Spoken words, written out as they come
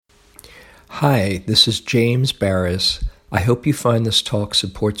Hi, this is James Baraz. I hope you find this talk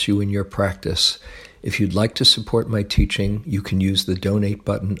supports you in your practice. If you'd like to support my teaching, you can use the donate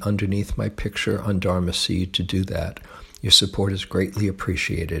button underneath my picture on Dharma Seed to do that. Your support is greatly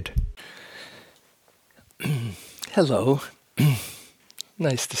appreciated. Hello.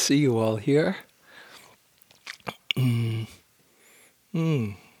 Nice to see you all here.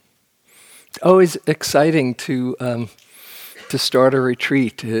 Always exciting to start a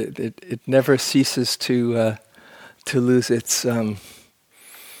retreat. It never ceases to lose its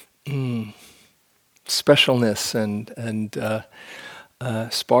specialness and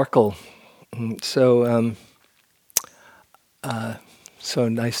sparkle. So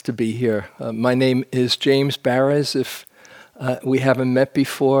nice to be here. My name is James Baraz, if we haven't met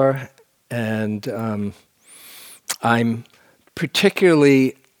before, and I'm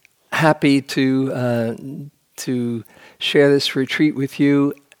particularly happy to share this retreat with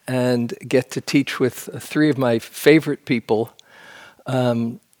you and get to teach with three of my favorite people,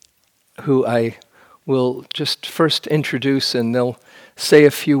 who I will just first introduce, and they'll say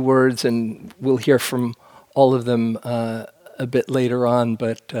a few words, and we'll hear from all of them a bit later on,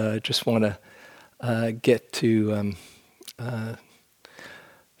 but just want to get to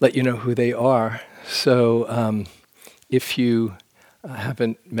let you know who they are. So if you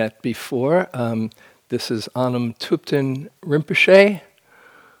haven't met before, this is Anam Thupten Rinpoche,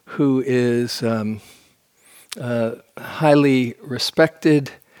 who is a highly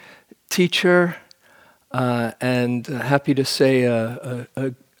respected teacher and happy to say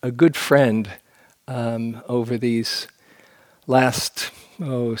a good friend over these last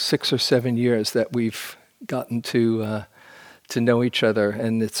 6 or 7 years that we've gotten to know each other,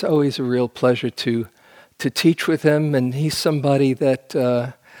 and it's always a real pleasure to teach with him. And he's somebody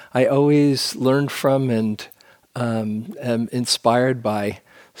that I always learn from and am inspired by.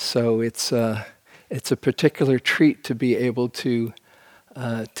 So it's a particular treat to be able to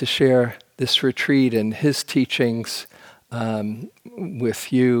share this retreat and his teachings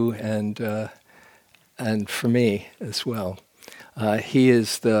with you and for me as well. He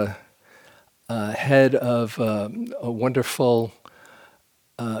is the head of a wonderful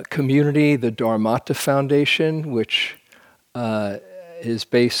community, the Dharmata Foundation, which is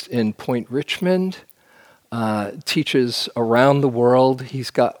based in Point Richmond, teaches around the world. He's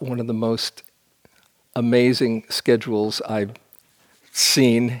got one of the most amazing schedules I've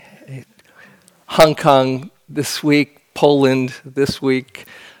seen. Hong Kong this week, Poland this week,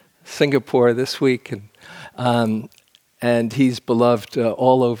 Singapore this week, and he's beloved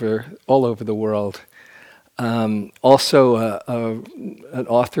all over the world. Also an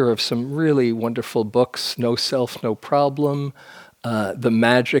author of some really wonderful books, No Self, No Problem, The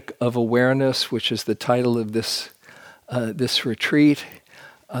Magic of Awareness, which is the title of this retreat,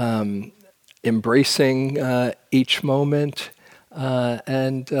 Embracing Each Moment,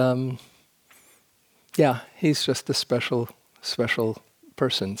 and he's just a special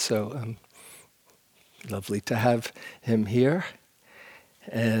person. So lovely to have him here.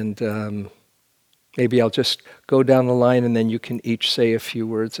 And maybe I'll just go down the line and then you can each say a few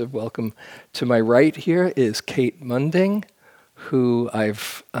words of welcome. To my right here is Kate Munding, who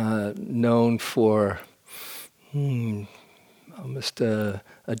I've known for almost a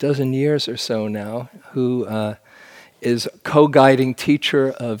dozen years or so now, who is co-guiding teacher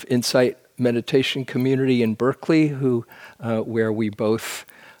of Insight Meditation Community in Berkeley, where we both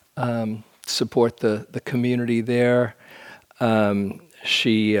support the community there.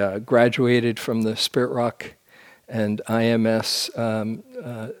 She graduated from the Spirit Rock and IMS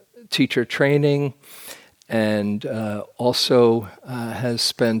teacher training, and also has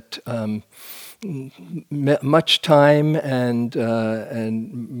spent much time and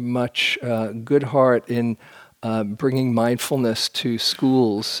much good heart in bringing mindfulness to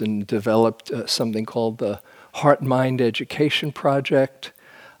schools, and developed something called the Heart-Mind Education Project,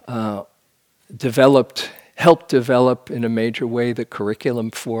 helped develop in a major way the curriculum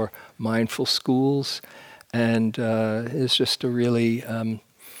for mindful schools, and is just a really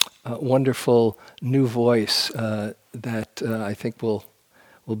wonderful new voice that I think will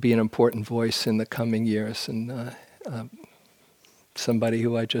be an important voice in the coming years, and somebody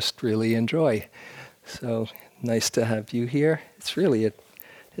who I just really enjoy. So nice to have you here. It's really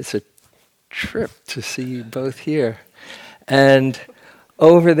it's a trip to see you both here. And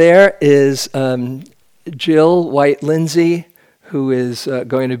over there is Jill White-Lindsay, who is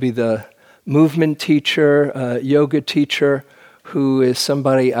going to be the movement teacher, yoga teacher, who is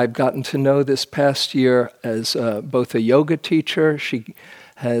somebody I've gotten to know this past year as both a yoga teacher. She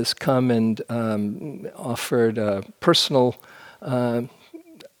has come and offered personal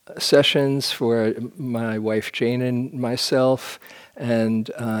sessions for my wife Jane and myself, and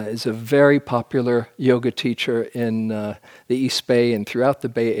is a very popular yoga teacher in the East Bay and throughout the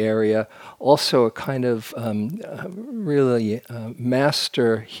Bay Area. Also a kind of really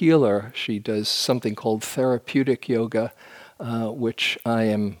master healer. She does something called therapeutic yoga, which I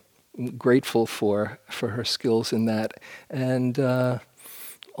am grateful for her skills in that. And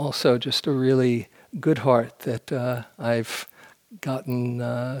also just a really good heart that I've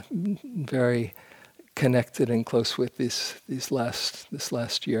gotten very connected and close with this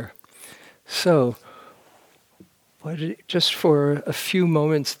last year. So, just for a few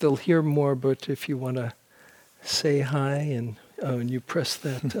moments, they'll hear more. But if you want to say hi, and you press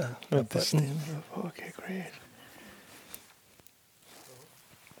that, that button. Okay, great.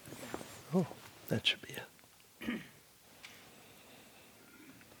 Oh, that should be it.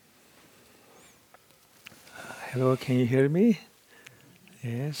 Hello, can you hear me?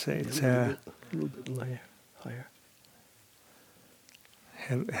 Yes, it's a little bit higher.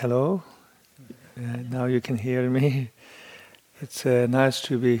 Hello. Now you can hear me. It's nice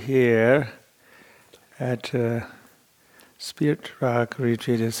to be here at Spirit Rock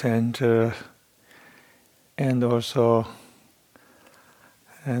Retreat Center, and also,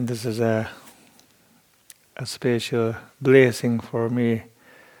 and this is a special blessing for me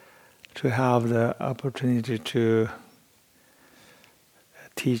to have the opportunity to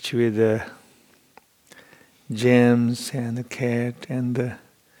teach with James and Kate and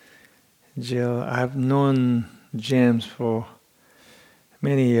Jill. I've known James for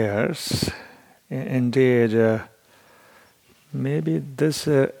many years. Indeed, maybe this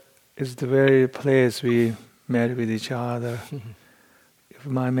is the very place we met with each other, if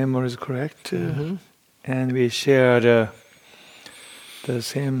my memory is correct. And we shared the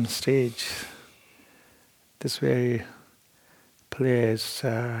same stage, this very place.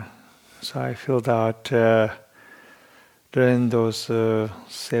 So I feel that during those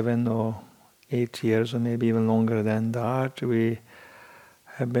 7 or 8 years, or maybe even longer than that, we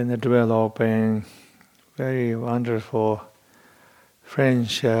have been developing very wonderful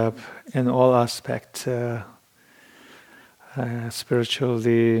friendship in all aspects,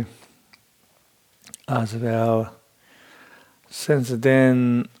 spiritually as well. Since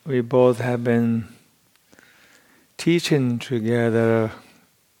then, we both have been teaching together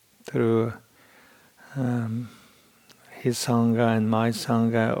through his Sangha and my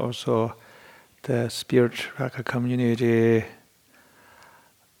Sangha, also the Spirit Raka community.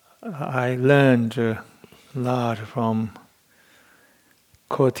 I learned a lot from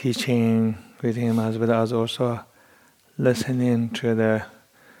co-teaching with him, as well as also listening to the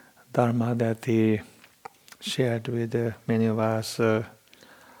Dharma that he shared with many of us.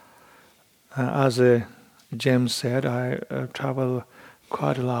 As James said, I travel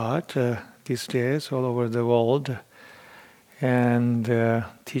quite a lot these days all over the world and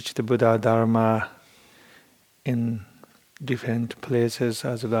teach the Buddha Dharma in different places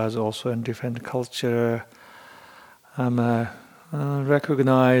as well as also in different culture. I'm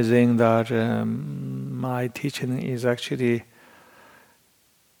recognizing that my teaching is actually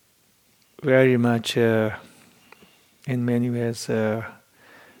very much in many ways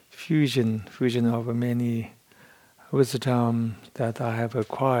fusion of many wisdom that I have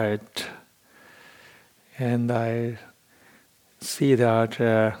acquired, and I see that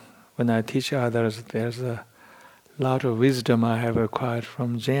when I teach others, there's a lot of wisdom I have acquired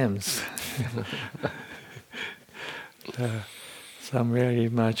from James. So I'm very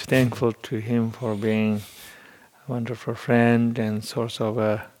much thankful to him for being a wonderful friend and source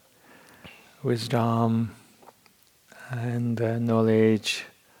of wisdom and knowledge.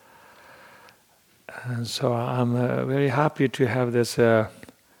 And so I'm very happy to have this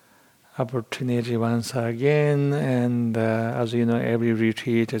opportunity once again. And as you know, every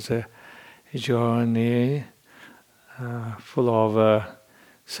retreat is a journey full of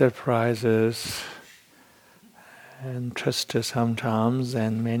surprises and trust sometimes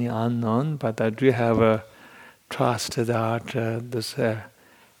and many unknown. But I do have a trust that this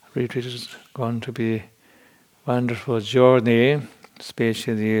retreat is going to be a wonderful journey,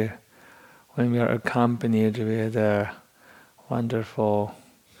 especially when we are accompanied with wonderful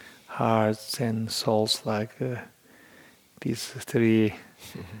hearts and souls like these three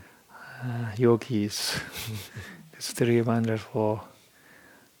yogis, these three wonderful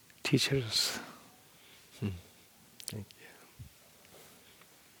teachers. Thank you.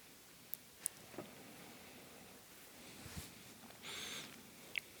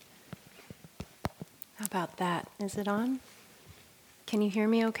 How about that? Is it on? Can you hear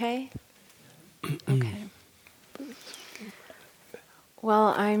me okay? Okay. Well,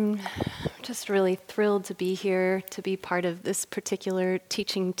 Well, I'm just really thrilled to be here, to be part of this particular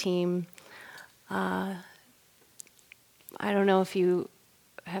teaching team. I don't know if you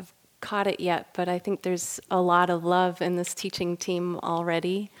have caught it yet, but I think there's a lot of love in this teaching team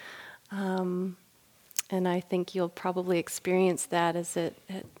already. And I think you'll probably experience that as it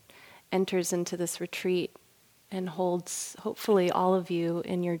enters into this retreat and holds, hopefully, all of you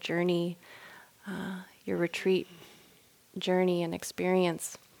in your journey, your retreat journey and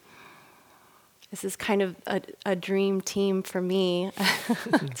experience. This is kind of a dream team for me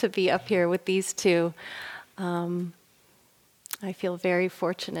to be up here with these two. I feel very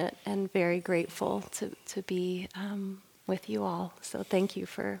fortunate and very grateful to be with you all. So thank you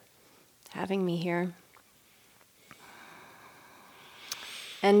for having me here.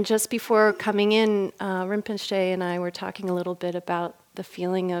 And just before coming in, Rinpoche and I were talking a little bit about the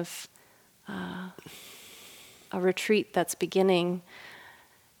feeling of a retreat that's beginning.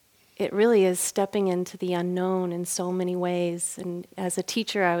 It really is stepping into the unknown in so many ways. And as a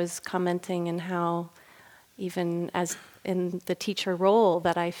teacher, I was commenting on how, even as in the teacher role,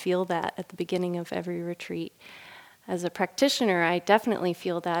 that I feel that at the beginning of every retreat. As a practitioner, I definitely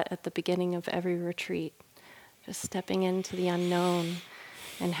feel that at the beginning of every retreat. Just stepping into the unknown,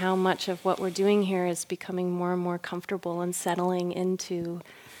 and how much of what we're doing here is becoming more and more comfortable and settling into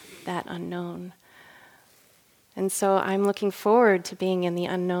that unknown. And so I'm looking forward to being in the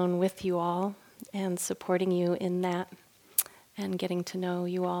unknown with you all and supporting you in that and getting to know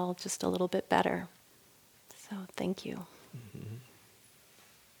you all just a little bit better. So thank you. Mm-hmm.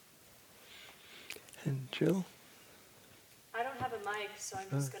 And Jill? I don't have a mic, so I'm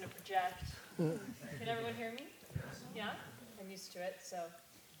just going to project. Can everyone hear me? Yeah? I'm used to it, so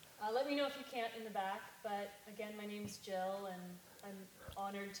let me know if you can't in the back. But again, my name's Jill, and I'm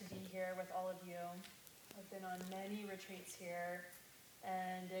honored to be here with all of you. I've been on many retreats here,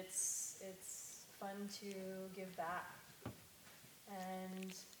 and it's fun to give back.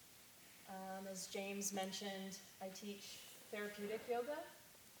 And as James mentioned, I teach therapeutic yoga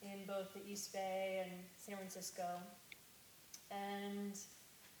in both the East Bay and San Francisco. And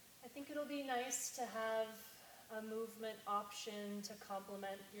I think it'll be nice to have a movement option to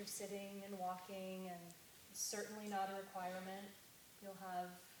complement your sitting and walking, and it's certainly not a requirement. You'll have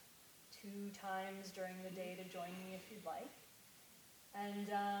 2 times during the day to join me if you'd like. And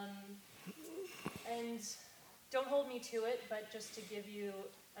don't hold me to it, but just to give you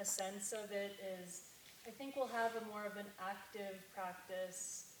a sense of it is, I think we'll have a more of an active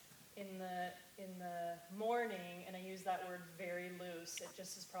practice in the morning, and I use that word very loose. It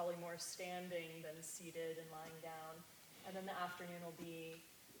just is probably more standing than seated and lying down. And then the afternoon will be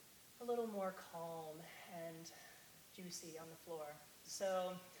a little more calm and juicy on the floor.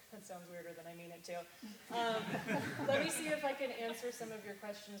 So that sounds weirder than I mean it to. Let me see if I can answer some of your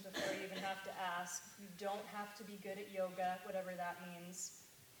questions before you even have to ask. You don't have to be good at yoga, whatever that means.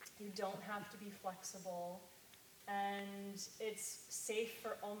 You don't have to be flexible. And it's safe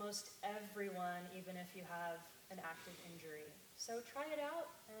for almost everyone, even if you have an active injury. So try it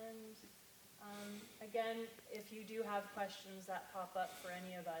out. And again, if you do have questions that pop up for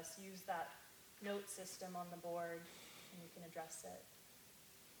any of us, use that note system on the board and you can address it.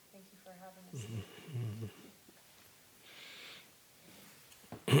 Thank you for having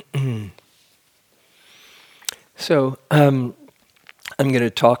us. So I'm going to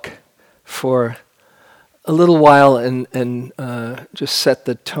talk for a little while and just set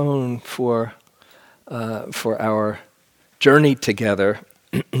the tone for our journey together.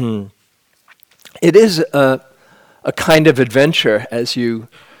 It is a kind of adventure as you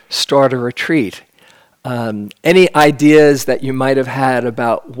start a retreat. Any ideas that you might have had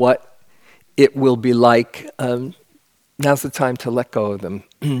about what it will be like, now's the time to let go of them.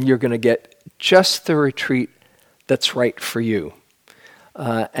 You're going to get just the retreat that's right for you.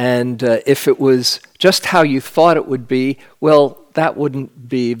 And if it was just how you thought it would be, well, that wouldn't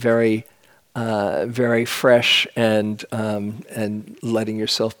be very fresh and letting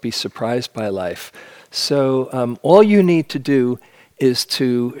yourself be surprised by life. So all you need to do is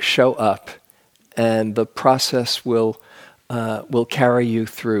to show up, and the process will carry you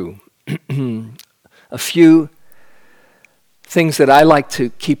through. A few things that I like to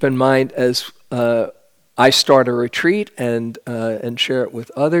keep in mind as I start a retreat and share it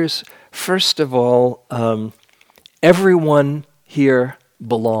with others. First of all, everyone here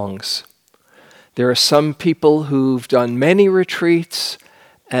belongs. There are some people who've done many retreats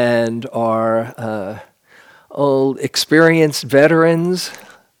and are old, experienced veterans,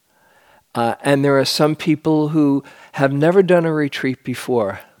 and there are some people who have never done a retreat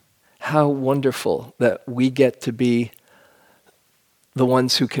before. How wonderful that we get to be the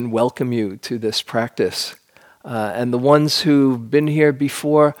ones who can welcome you to this practice. And the ones who've been here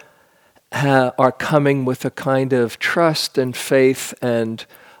before are coming with a kind of trust and faith and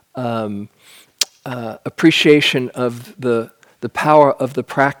appreciation of the power of the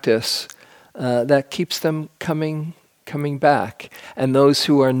practice that keeps them coming back. And those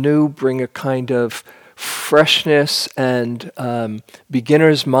who are new bring a kind of freshness and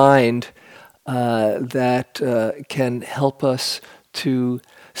beginner's mind that can help us to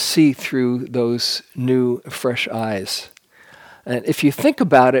see through those new, fresh eyes. And if you think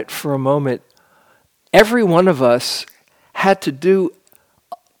about it for a moment, every one of us had to do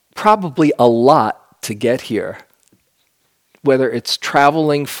probably a lot to get here. Whether it's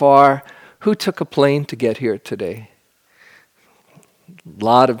traveling far, who took a plane to get here today? A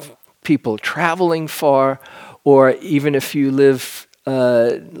lot of people traveling far, or even if you live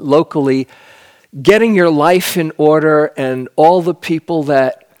locally, getting your life in order and all the people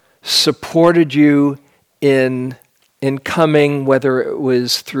that supported you in coming, whether it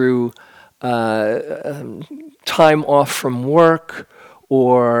was through time off from work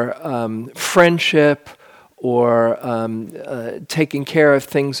or friendship or taking care of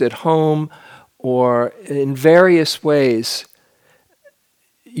things at home or in various ways.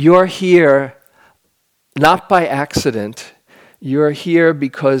 You're here not by accident. You're here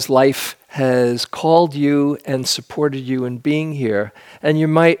because life has called you and supported you in being here. And you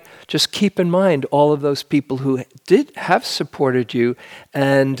might just keep in mind all of those people who did have supported you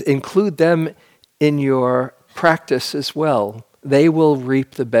and include them in your practice as well. They will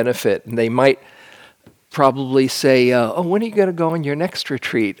reap the benefit. And they might probably say, oh, when are you going to go on your next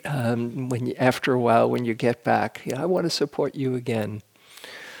retreat? After a while, when you get back, I want to support you again.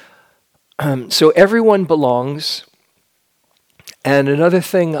 So everyone belongs. And another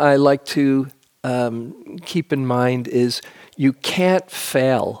thing I like to keep in mind is you can't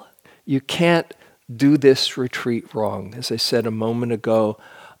fail. You can't do this retreat wrong. As I said a moment ago,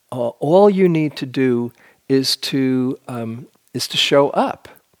 all you need to do is to show up.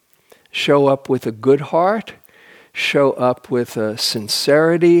 Show up with a good heart. Show up with a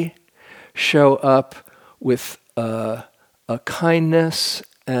sincerity. Show up with a kindness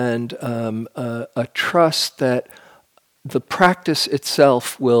and a trust that the practice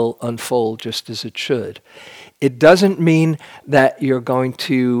itself will unfold just as it should. It doesn't mean that you're going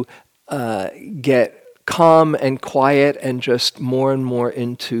to get calm and quiet and just more and more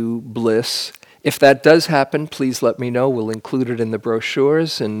into bliss. If that does happen, please let me know. We'll include it in the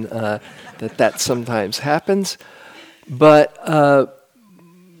brochures, and that sometimes happens. But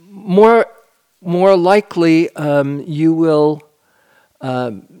more likely, you will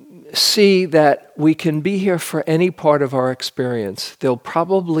see that we can be here for any part of our experience. There'll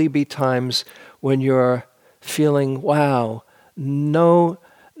probably be times when you're feeling, wow, no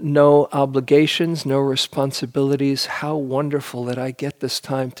obligations, no responsibilities. How wonderful that I get this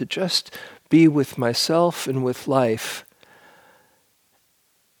time to just be with myself and with life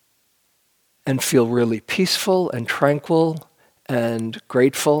and feel really peaceful and tranquil and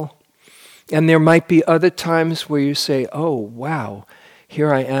grateful. And there might be other times where you say, oh, wow,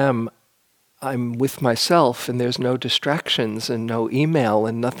 here I am, I'm with myself, and there's no distractions and no email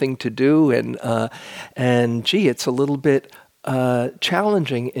and nothing to do, and gee, it's a little bit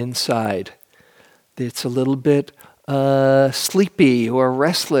challenging inside. It's a little bit sleepy or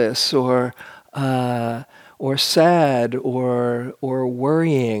restless or sad or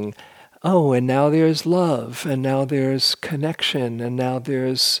worrying. Oh, and now there's love, and now there's connection, and now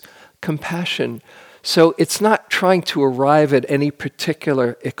there's compassion. So it's not trying to arrive at any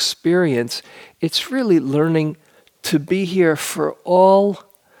particular experience. It's really learning to be here for all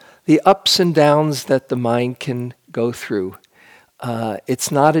the ups and downs that the mind can go through.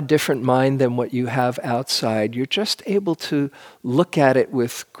 It's not a different mind than what you have outside. You're just able to look at it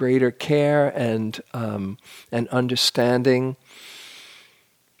with greater care and understanding,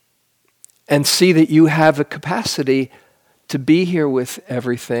 and see that you have a capacity to be here with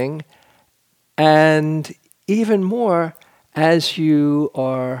everything. And even more, as you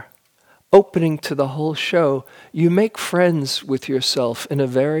are opening to the whole show, you make friends with yourself in a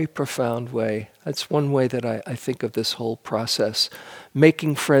very profound way. That's one way that I think of this whole process.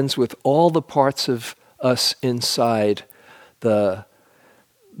 Making friends with all the parts of us inside. The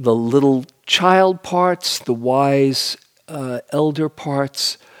little child parts, the wise elder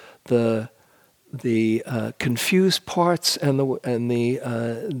parts, the confused parts, and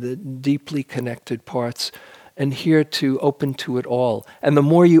the deeply connected parts, and here to open to it all. And the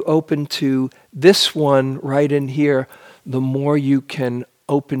more you open to this one right in here, the more you can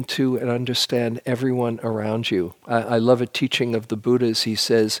open to and understand everyone around you. I love a teaching of the Buddha's. He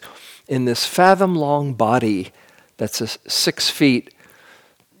says, in this fathom-long body, that's 6 feet,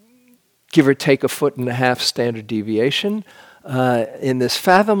 give or take 1.5 foot standard deviation, in this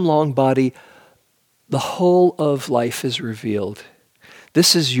fathom-long body, the whole of life is revealed.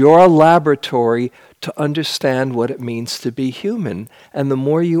 This is your laboratory to understand what it means to be human. And the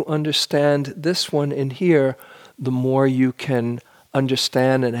more you understand this one in here, the more you can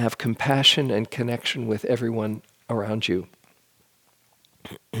understand and have compassion and connection with everyone around you.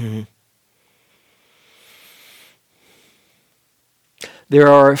 There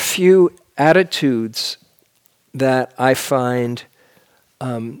are a few attitudes that I find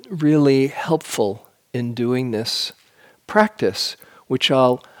really helpful in doing this practice, which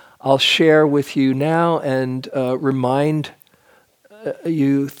I'll share with you now and remind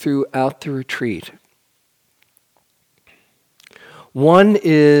you throughout the retreat. One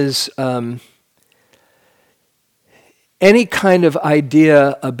is any kind of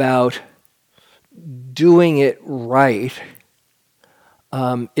idea about doing it right.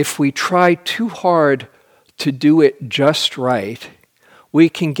 If we try too hard to do it just right, we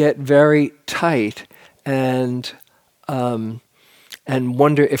can get very tight and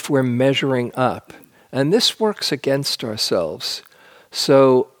wonder if we're measuring up. And this works against ourselves.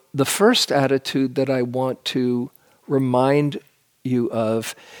 So the first attitude that I want to remind you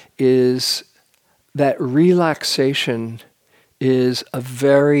of is that relaxation is a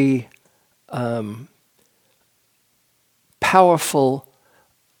very powerful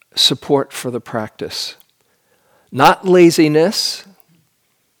support for the practice. Not laziness,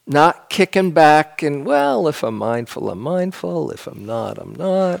 not kicking back and, well, if I'm mindful, I'm mindful. If I'm not, I'm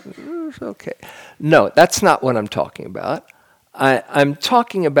not. It's okay. No, that's not what I'm talking about. I'm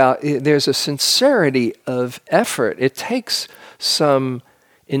talking about there's a sincerity of effort. It takes some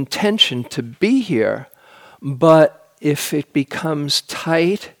intention to be here, but if it becomes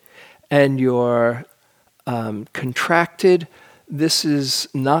tight and you're contracted, this is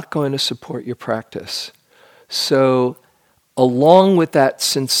not going to support your practice. So along with that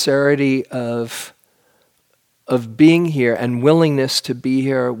sincerity of being here and willingness to be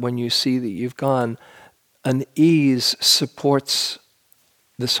here when you see that you've gone, an ease supports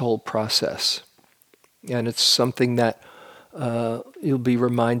this whole process. And it's something that you'll be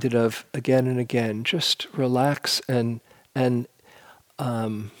reminded of again and again. Just relax and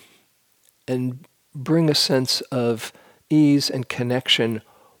bring a sense of ease and connection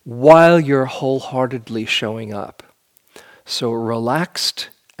while you're wholeheartedly showing up. So a relaxed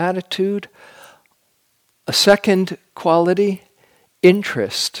attitude. A second quality,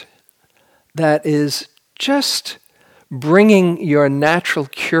 interest. That is just bringing your natural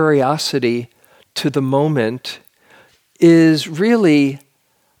curiosity to the moment is really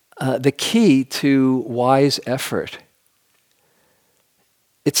the key to wise effort.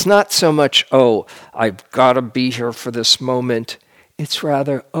 It's not so much, oh, I've got to be here for this moment. It's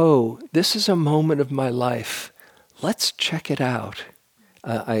rather, oh, this is a moment of my life. Let's check it out.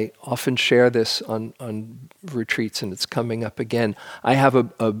 I often share this on retreats, and it's coming up again. I have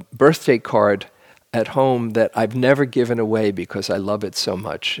a birthday card at home that I've never given away because I love it so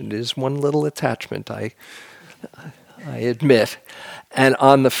much. It is one little attachment, I admit. And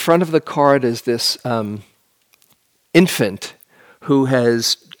on the front of the card is this infant who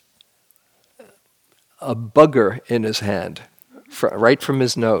has a bugger in his hand, right from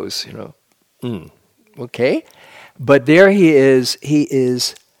his nose, Okay? But there he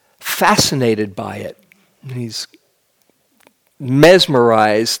is fascinated by it. He's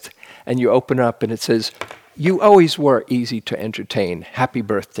mesmerized, and you open up and it says, "You always were easy to entertain. Happy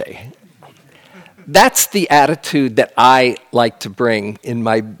birthday." That's the attitude that I like to bring in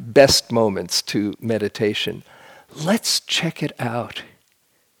my best moments to meditation. Let's check it out.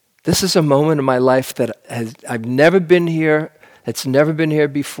 This is a moment in my life that I've never been here, it's never been here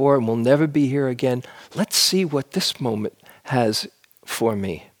before, and will never be here again. Let's see what this moment has for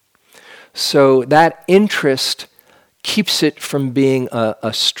me. So that interest keeps it from being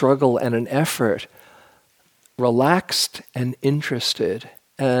a struggle and an effort. Relaxed and interested.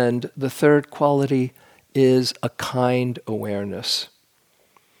 And the third quality is a kind awareness.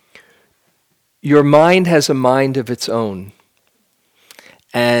 Your mind has a mind of its own.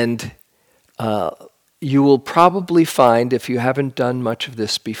 And you will probably find, if you haven't done much of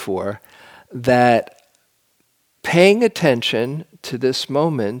this before, that paying attention to this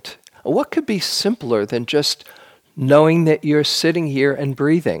moment, what could be simpler than just knowing that you're sitting here and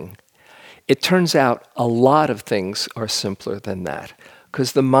breathing? It turns out a lot of things are simpler than that,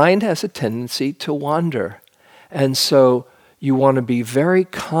 because the mind has a tendency to wander. And so you want to be very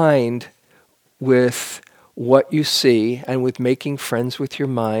kind with what you see and with making friends with your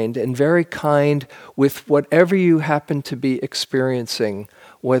mind, and very kind with whatever you happen to be experiencing,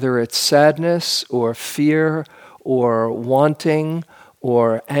 whether it's sadness or fear or wanting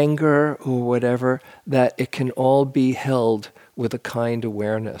or anger or whatever, that it can all be held with a kind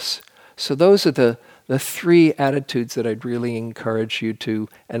awareness. So those are the three attitudes that I'd really encourage you to,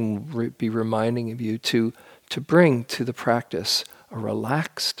 and be reminding of you to bring to the practice: a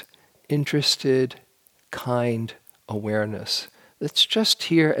relaxed, interested, kind awareness that's just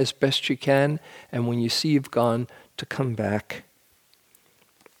here as best you can, and when you see you've gone, to come back.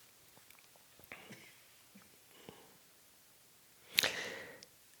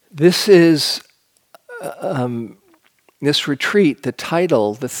 This is this retreat, the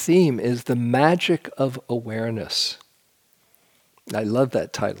title, the theme is The Magic of Awareness. I love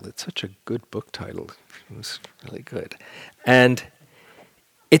that title. It's such a good book title. It was really good. And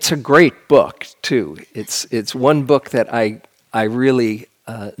it's a great book, too. It's one book that I really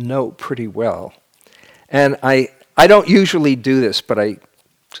know pretty well. And I don't usually do this, but I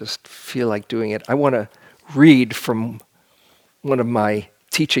just feel like doing it. I want to read from one of my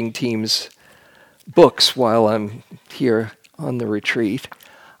teaching team's books while I'm here on the retreat.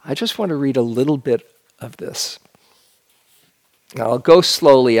 I just want to read a little bit of this. Now, I'll go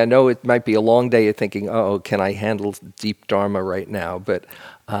slowly. I know it might be a long day. You're thinking, oh, can I handle deep Dharma right now? But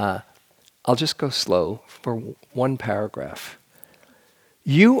I'll just go slow for one paragraph.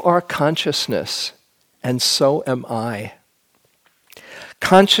 You are consciousness, and so am I.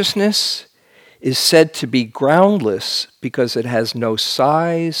 Consciousness is said to be groundless because it has no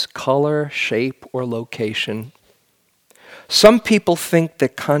size, color, shape, or location. Some people think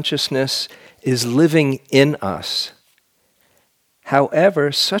that consciousness is living in us.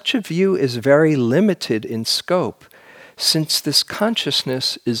 However, such a view is very limited in scope, since this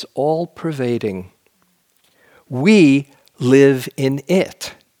consciousness is all-pervading. We live in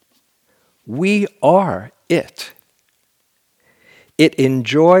it. We are it. It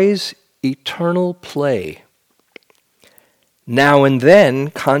enjoys eternal play. Now and then,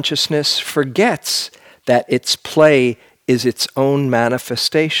 consciousness forgets that its play is its own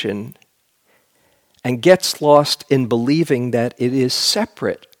manifestation and gets lost in believing that it is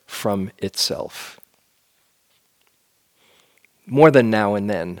separate from itself. More than now and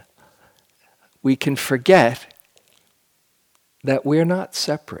then, we can forget that we're not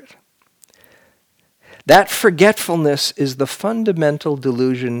separate. That forgetfulness is the fundamental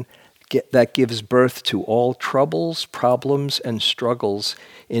delusion that gives birth to all troubles, problems, and struggles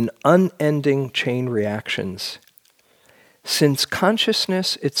in unending chain reactions. Since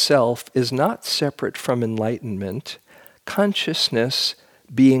consciousness itself is not separate from enlightenment, consciousness,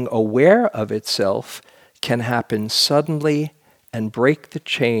 being aware of itself, can happen suddenly and break the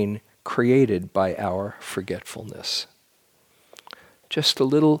chain created by our forgetfulness. Just a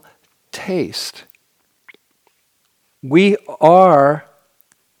little taste. We are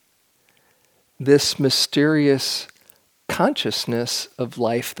this mysterious consciousness of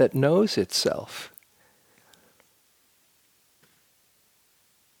life that knows itself.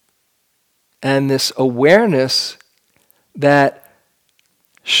 And this awareness that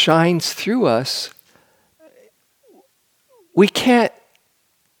shines through us, we can't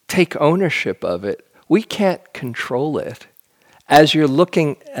take ownership of it. We can't control it. As you're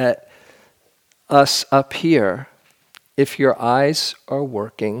looking at us up here, if your eyes are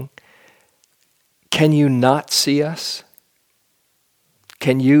working, can you not see us?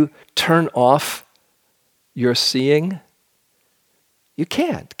 Can you turn off your seeing? You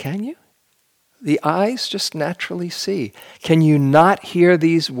can't, can you? The eyes just naturally see. Can you not hear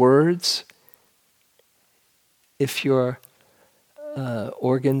these words if your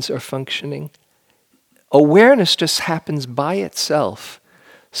organs are functioning? Awareness just happens by itself.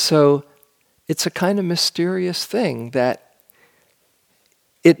 So it's a kind of mysterious thing that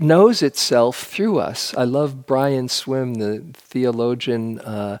it knows itself through us. I love Brian Swimme, the theologian,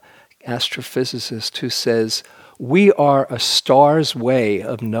 astrophysicist, who says, we are a star's way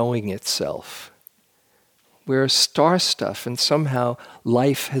of knowing itself. We're star stuff, and somehow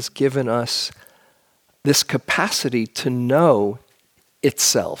life has given us this capacity to know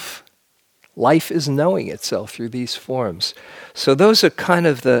itself. Life is knowing itself through these forms. So those are kind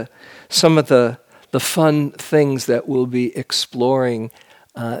of some of the fun things that we'll be exploring.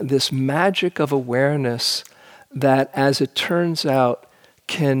 This magic of awareness that, as it turns out,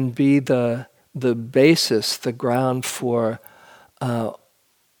 can be the basis, the ground for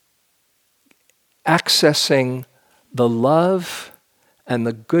accessing the love and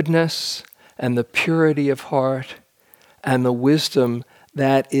the goodness and the purity of heart and the wisdom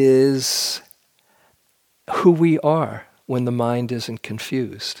that is who we are when the mind isn't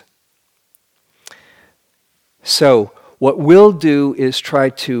confused. So what we'll do is try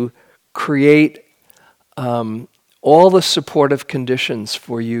to create all the supportive conditions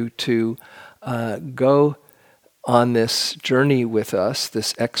for you to go on this journey with us,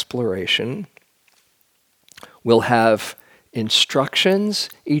 this exploration. We'll have instructions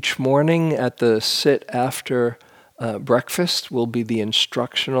each morning at the sit after breakfast will be the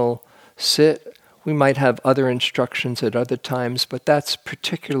instructional sit. We might have other instructions at other times, but that's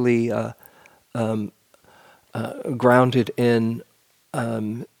particularly grounded in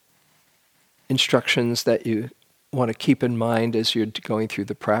instructions that you want to keep in mind as you're going through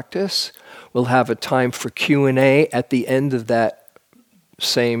the practice. We'll have a time for Q&A at the end of that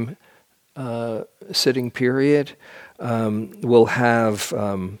same sitting period. We'll have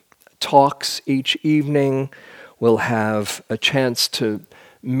talks each evening. We'll have a chance to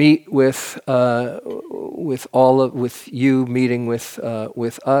meet with you, meeting with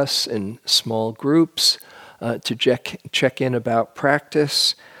us in small groups to check in about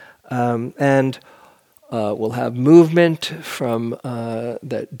practice, and we'll have movement from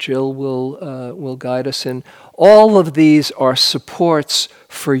that Jill will guide us in. All of these are supports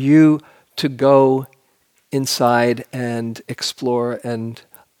for you to go inside and explore and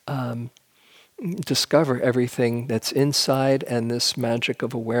discover everything that's inside and this magic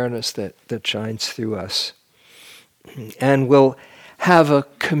of awareness that shines through us. And we'll have a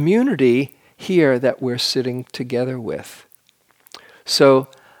community here that we're sitting together with. So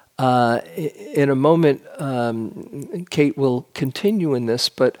in a moment, Kate will continue in this,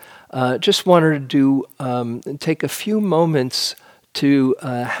 but just wanted to take a few moments to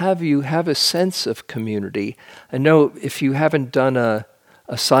have you have a sense of community. I know if you haven't done a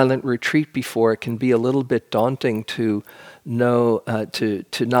silent retreat before, it can be a little bit daunting to know, to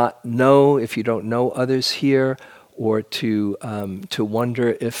not know if you don't know others here, or to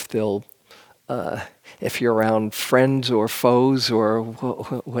wonder if they'll, if you're around friends or foes or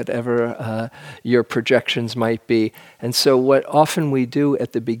whatever your projections might be. And so what often we do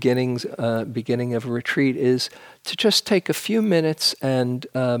at the beginning of a retreat is to just take a few minutes and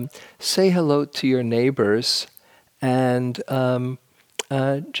say hello to your neighbors, and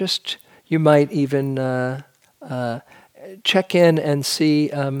just you might even check in and see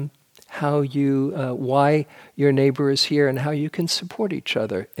how why your neighbor is here and how you can support each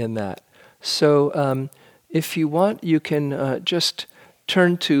other in that. So if you want, you can just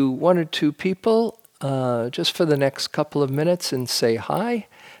turn to one or two people just for the next couple of minutes and say hi,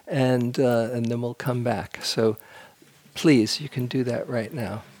 and then we'll come back. So please, you can do that right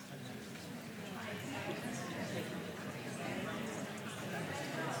now.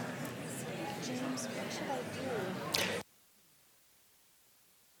 James, what should I do?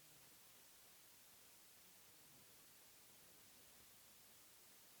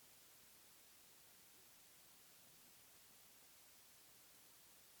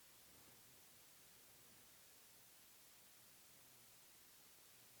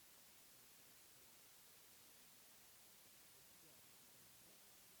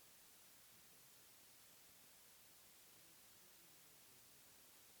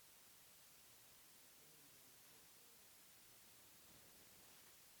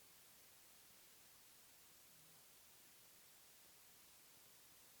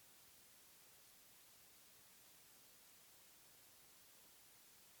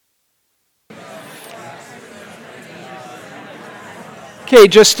 Okay,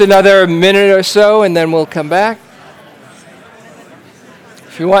 just another minute or so, and then we'll come back.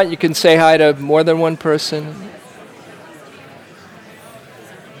 If you want, you can say hi to more than one person.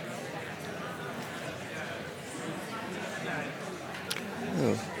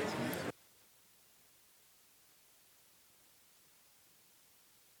 Oh.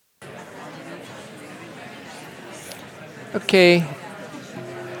 Okay.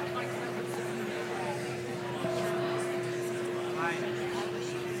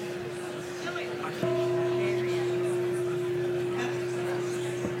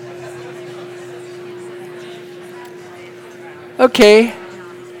 Okay,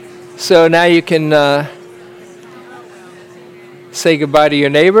 so now you can say goodbye to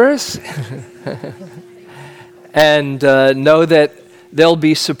your neighbors and know that they'll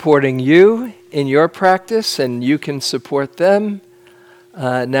be supporting you in your practice, and you can support them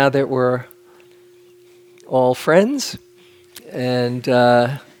now that we're all friends, and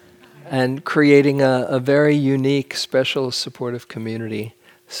creating a very unique, special, supportive community.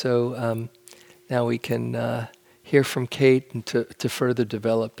 So now we can hear from Kate and to further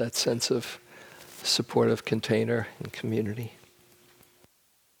develop that sense of supportive container and community.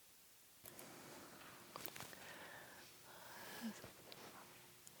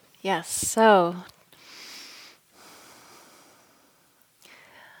 Yes, so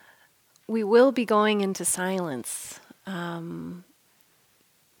we will be going into silence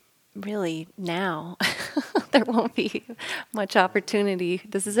really now. There won't be much opportunity.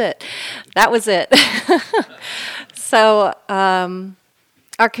 This is it. That was it. So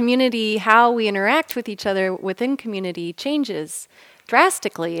our community, how we interact with each other within community changes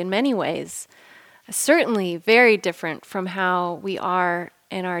drastically in many ways. Certainly very different from how we are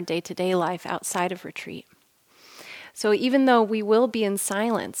in our day-to-day life outside of retreat. So even though we will be in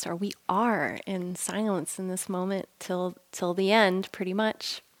silence, or we are in silence in this moment till the end, pretty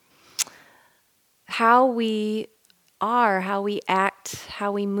much, how we are, how we act,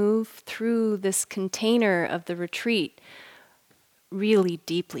 how we move through this container of the retreat really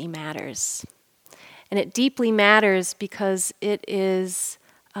deeply matters. And it deeply matters because it is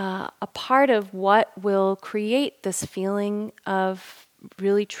a part of what will create this feeling of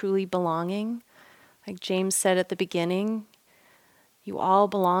really truly belonging. Like James said at the beginning, you all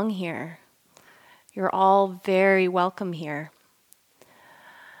belong here. You're all very welcome here.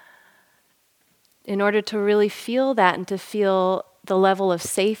 In order to really feel that and to feel the level of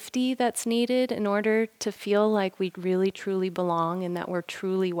safety that's needed in order to feel like we really truly belong and that we're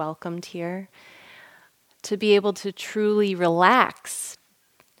truly welcomed here, to be able to truly relax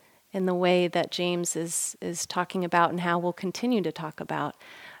in the way that James is talking about and how we'll continue to talk about,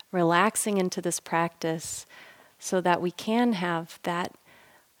 relaxing into this practice so that we can have that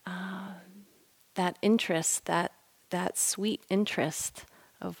interest, that sweet interest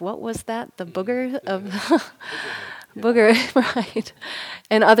of what was that? The booger of booger, right?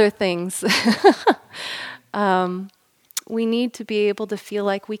 And other things. We need to be able to feel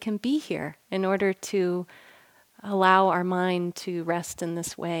like we can be here in order to allow our mind to rest in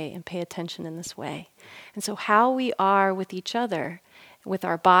this way and pay attention in this way. And so how we are with each other, with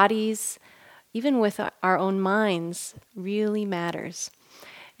our bodies, even with our own minds, really matters.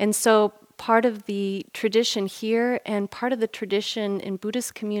 And so part of the tradition here and part of the tradition in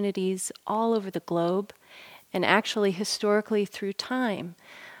Buddhist communities all over the globe, and actually historically through time,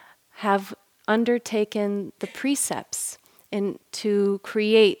 have undertaken the precepts to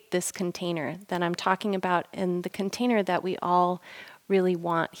create this container that I'm talking about and the container that we all really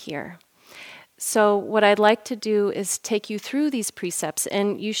want here. So what I'd like to do is take you through these precepts,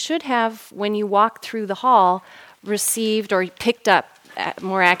 and you should have, when you walk through the hall, received or picked up,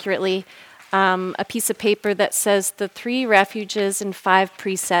 more accurately, a piece of paper that says the 3 refuges and 5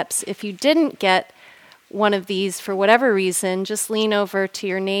 precepts. If you didn't get one of these for whatever reason, just lean over to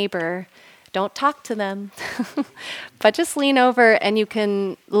your neighbor. Don't talk to them, but just lean over and you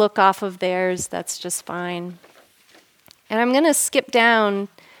can look off of theirs. That's just fine. And I'm going to skip down.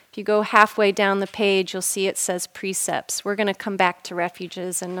 If you go halfway down the page, you'll see it says precepts. We're going to come back to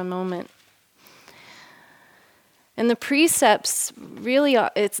refuges in a moment. And the precepts really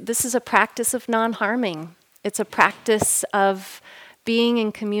are, this is a practice of non-harming. It's a practice of being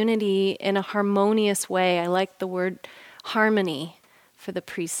in community in a harmonious way. I like the word harmony for the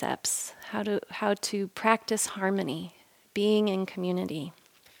precepts. How to practice harmony, being in community.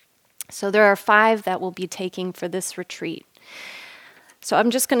 So there are 5 that we'll be taking for this retreat. So I'm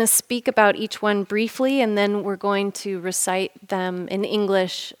just going to speak about each one briefly, and then we're going to recite them in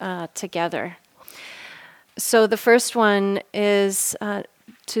English together. So the first one is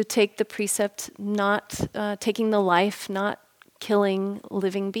to take the precept, not taking the life, not killing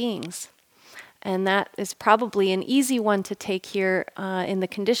living beings. And that is probably an easy one to take here in the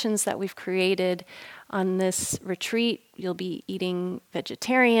conditions that we've created on this retreat. You'll be eating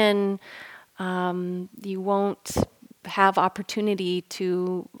vegetarian. You won't have opportunity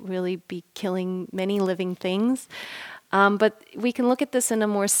to really be killing many living things. But we can look at this in a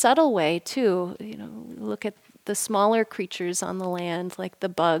more subtle way too. Look at the smaller creatures on the land, like the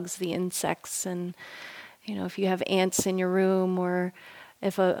bugs, the insects, and if you have ants in your room, or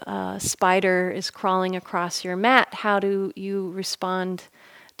if a spider is crawling across your mat, how do you respond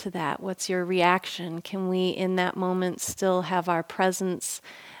to that? What's your reaction? Can we, in that moment, still have our presence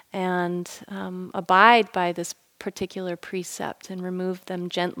and abide by this particular precept and remove them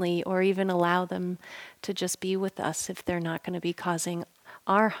gently, or even allow them to just be with us if they're not going to be causing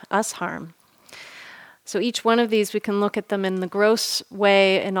us harm? So each one of these, we can look at them in the gross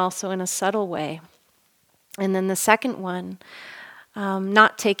way and also in a subtle way. And then the second one,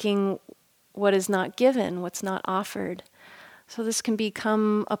 not taking what is not given, what's not offered. So this can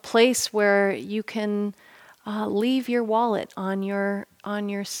become a place where you can leave your wallet on your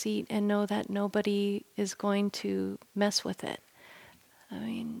seat and know that nobody is going to mess with it. I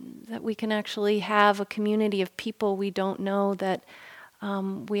mean, that we can actually have a community of people we don't know that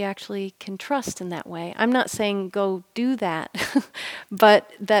we actually can trust in that way. I'm not saying go do that,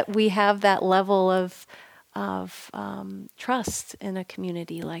 but that we have that level of trust in a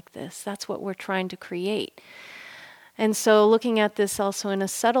community like this. That's what we're trying to create. And so looking at this also in a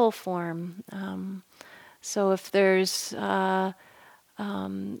subtle form. So if there's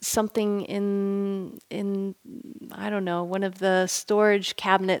something in I don't know, one of the storage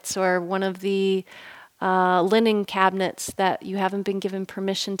cabinets or one of the linen cabinets that you haven't been given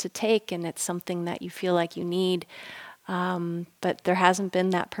permission to take, and it's something that you feel like you need, but there hasn't been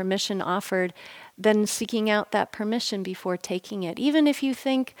that permission offered, then seeking out that permission before taking it. Even if you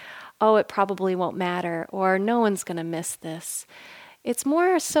think, oh, it probably won't matter, or no one's going to miss this. It's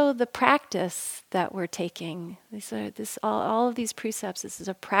more so the practice that we're taking. All of these precepts, this is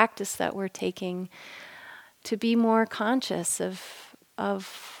a practice that we're taking to be more conscious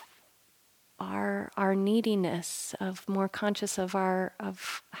of our neediness, of more conscious of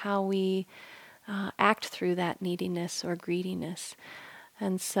how we act through that neediness or greediness.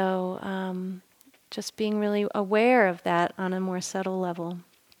 And so just being really aware of that on a more subtle level.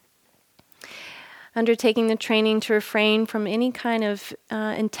 Undertaking the training to refrain from any kind of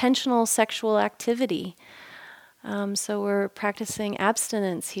intentional sexual activity. So we're practicing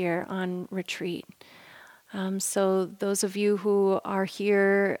abstinence here on retreat. So those of you who are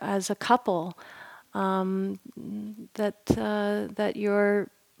here as a couple, that you're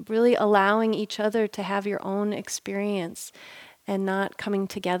really allowing each other to have your own experience and not coming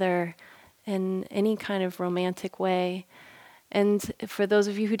together in any kind of romantic way. And for those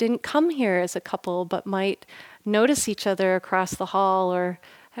of you who didn't come here as a couple but might notice each other across the hall, or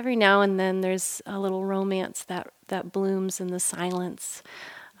every now and then there's a little romance that blooms in the silence,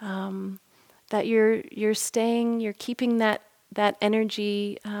 that you're staying, you're keeping that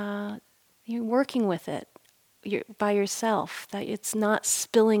energy, you're working with it by yourself, that it's not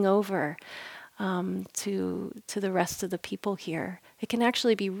spilling over to the rest of the people here. It can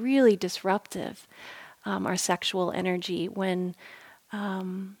actually be really disruptive. Our sexual energy when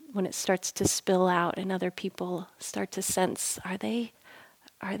it starts to spill out and other people start to sense, are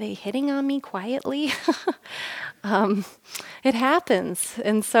they hitting on me quietly? It happens.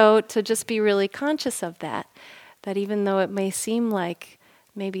 And so to just be really conscious of that even though it may seem like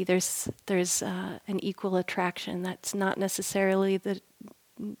maybe there's an equal attraction, that's not necessarily the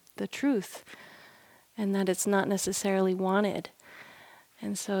truth, and that it's not necessarily wanted.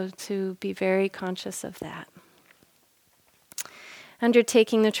 And so to be very conscious of that.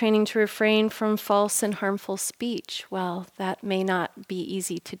 Undertaking the training to refrain from false and harmful speech. Well, that may not be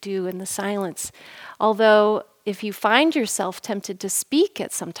easy to do in the silence. Although if you find yourself tempted to speak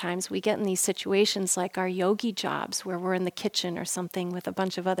at sometimes, we get in these situations like our yogi jobs where we're in the kitchen or something with a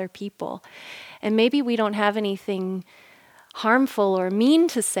bunch of other people. And maybe we don't have anything harmful or mean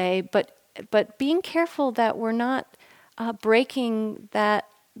to say, but being careful that we're not breaking that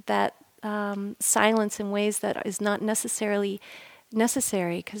silence in ways that is not necessarily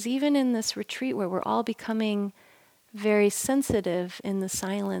necessary. Because even in this retreat where we're all becoming very sensitive in the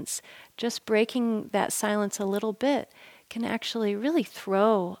silence, just breaking that silence a little bit can actually really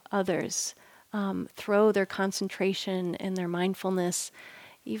throw others, throw their concentration and their mindfulness,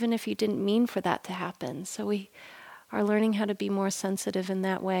 even if you didn't mean for that to happen. So we are learning how to be more sensitive in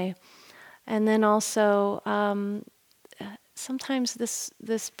that way. And then also, sometimes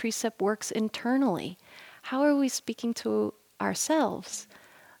this precept works internally. How are we speaking to ourselves?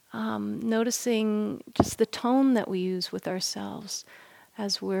 Noticing just the tone that we use with ourselves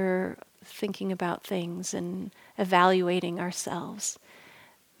as we're thinking about things and evaluating ourselves.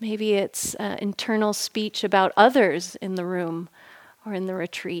 Maybe it's internal speech about others in the room or in the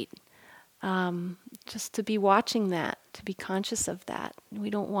retreat. Just to be watching that, to be conscious of that. We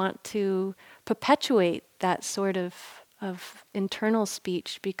don't want to perpetuate that sort of internal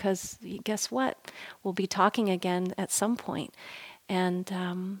speech, because guess what? We'll be talking again at some point. And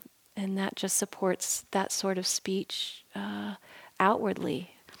that just supports that sort of speech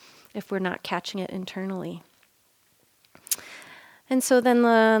outwardly if we're not catching it internally. And so then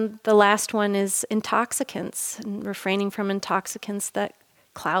the last one is intoxicants, and refraining from intoxicants that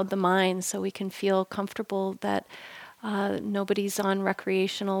cloud the mind, so we can feel comfortable that nobody's on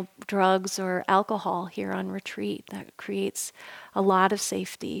recreational drugs or alcohol here on retreat. That creates a lot of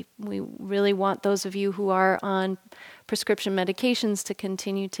safety. We really want those of you who are on prescription medications to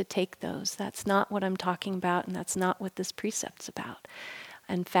continue to take those. That's not what I'm talking about, and that's not what this precept's about.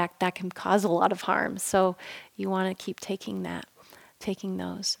 In fact, that can cause a lot of harm. So you want to keep taking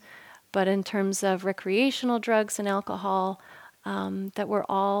those. But in terms of recreational drugs and alcohol, that we're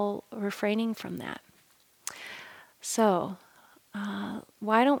all refraining from that. So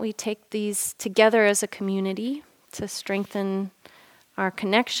why don't we take these together as a community to strengthen our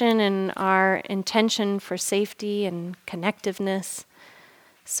connection and our intention for safety and connectiveness,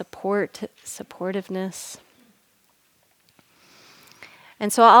 supportiveness.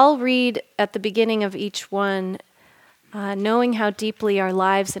 And so I'll read at the beginning of each one, knowing how deeply our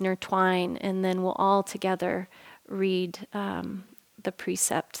lives intertwine, and then we'll all together read the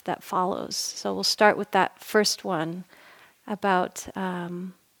precept that follows. So we'll start with that first one about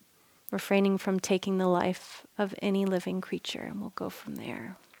refraining from taking the life of any living creature, and we'll go from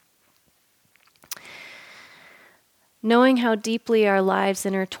there. Knowing how deeply our lives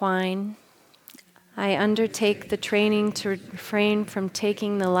intertwine, I undertake the training to refrain from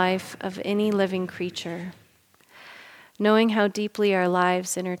taking the life of any living creature. Knowing how deeply our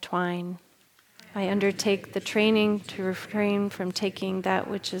lives intertwine, I undertake the training to refrain from taking that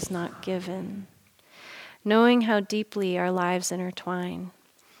which is not given. Knowing how deeply our lives intertwine,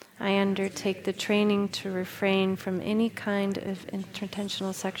 I undertake the training to refrain from any kind of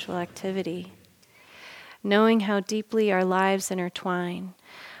intentional sexual activity. Knowing how deeply our lives intertwine,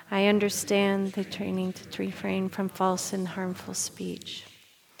 I understand the training to refrain from false and harmful speech.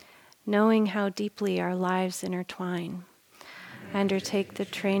 Knowing how deeply our lives intertwine, I undertake the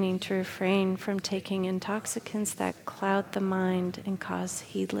training to refrain from taking intoxicants that cloud the mind and cause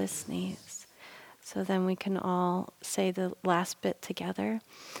heedlessness. So then we can all say the last bit together.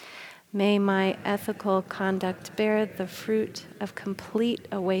 May my ethical conduct bear the fruit of complete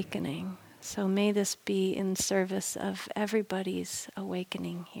awakening. So may this be in service of everybody's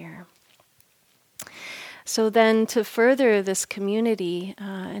awakening here. So then to further this community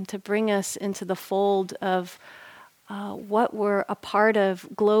and to bring us into the fold of what we're a part of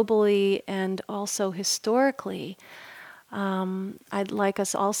globally and also historically, I'd like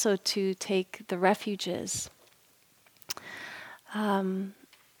us also to take the refuges. Now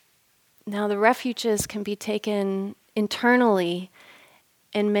the refuges can be taken internally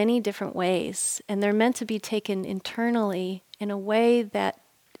in many different ways, and they're meant to be taken internally in a way that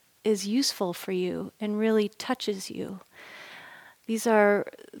is useful for you and really touches you. These are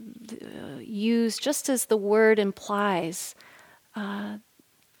used just as the word implies, a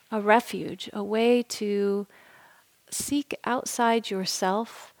refuge, a way to seek outside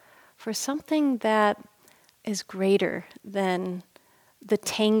yourself for something that is greater than the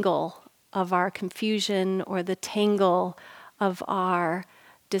tangle of our confusion or the tangle of our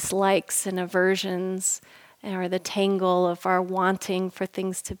dislikes and aversions, or the tangle of our wanting for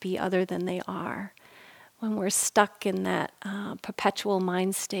things to be other than they are. When we're stuck in that perpetual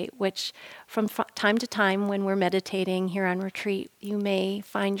mind state, which from time to time when we're meditating here on retreat, you may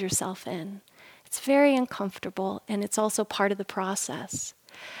find yourself in. It's very uncomfortable, and it's also part of the process.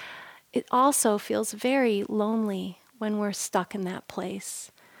 It also feels very lonely when we're stuck in that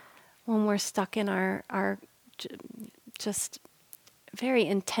place, when we're stuck in our just very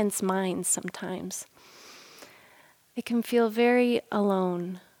intense minds sometimes. It can feel very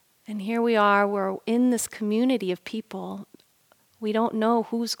alone. And here we are, we're in this community of people. We don't know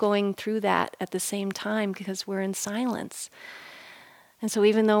who's going through that at the same time because we're in silence. And so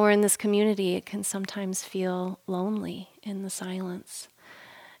even though we're in this community, it can sometimes feel lonely in the silence.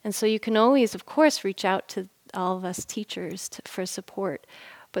 And so you can always, of course, reach out to all of us teachers for support.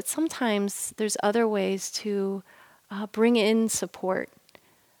 But sometimes there's other ways to bring in support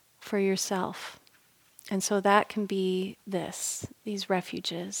for yourself. And so that can be these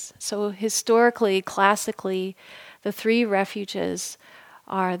refuges. So historically, classically, the three refuges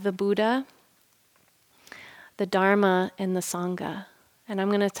are the Buddha, the Dharma, and the Sangha. And I'm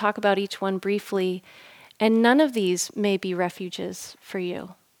going to talk about each one briefly. And none of these may be refuges for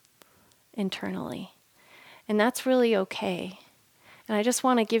you internally. And that's really okay. And I just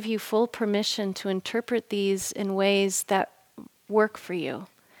want to give you full permission to interpret these in ways that work for you.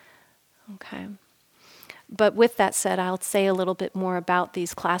 Okay. But with that said, I'll say a little bit more about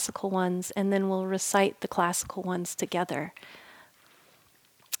these classical ones, and then we'll recite the classical ones together.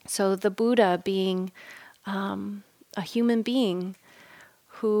 So the Buddha being a human being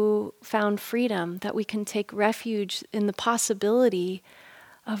who found freedom, that we can take refuge in the possibility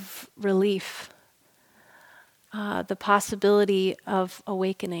of relief, the possibility of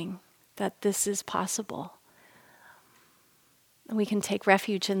awakening, that this is possible. We can take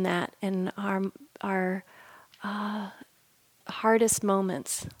refuge in that in our hardest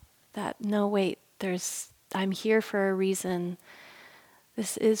moments, that no, wait, I'm here for a reason.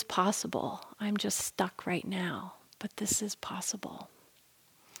 This is possible. I'm just stuck right now, but this is possible.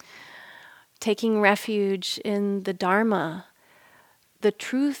 Taking refuge in the Dharma, the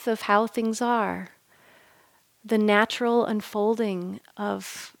truth of how things are, the natural unfolding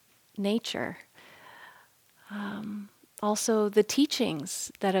of nature. Also the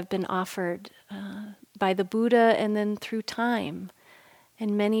teachings that have been offered by the Buddha and then through time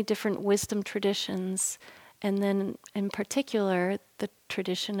in many different wisdom traditions, and then in particular the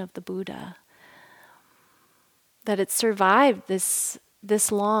tradition of the Buddha. That it survived this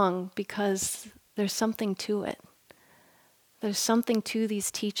long because there's something to it. There's something to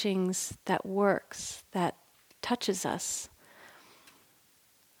these teachings that works, that touches us.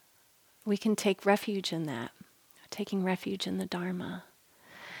 We can take refuge in that, taking refuge in the Dharma,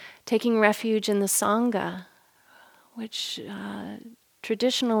 taking refuge in the Sangha, which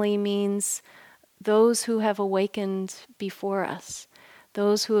traditionally means those who have awakened before us,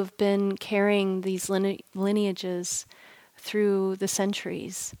 those who have been carrying these lineages through the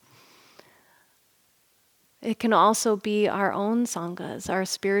centuries. It can also be our own sanghas, our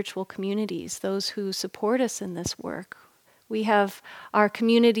spiritual communities, those who support us in this work. We have our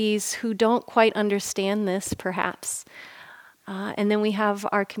communities who don't quite understand this, perhaps. And then we have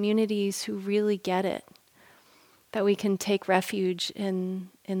our communities who really get it, that we can take refuge in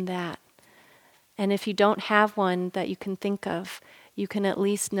that. And if you don't have one that you can think of, you can at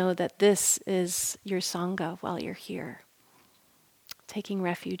least know that this is your Sangha while you're here. Taking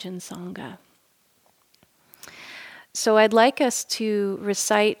refuge in Sangha. So I'd like us to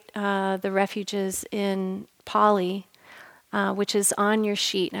recite the refuges in Pali, which is on your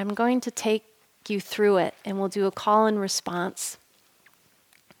sheet. I'm going to take you through it, and we'll do a call and response.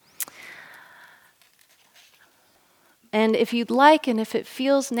 And if you'd like, and if it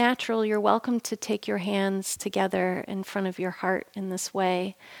feels natural, you're welcome to take your hands together in front of your heart in this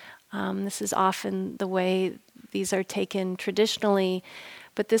way. This is often the way these are taken traditionally,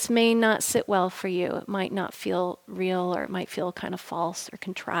 but this may not sit well for you. It might not feel real, or it might feel kind of false or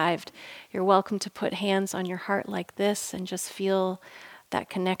contrived. You're welcome to put hands on your heart like this and just feel that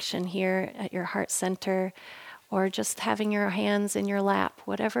connection here at your heart center, or just having your hands in your lap,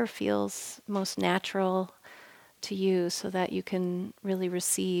 whatever feels most natural to you, so that you can really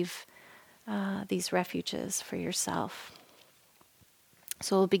receive these refuges for yourself.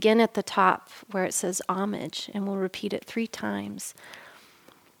 So we'll begin at the top where it says homage, and we'll repeat it 3 times.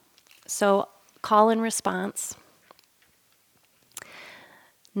 So call and response.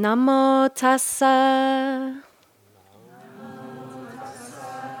 Namo tassa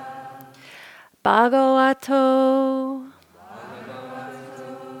bhagavato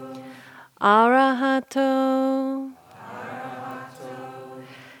arahato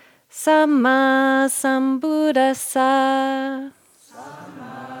samma sambuddhassa.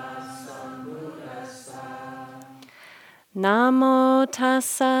 Namo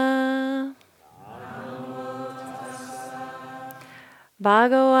tassa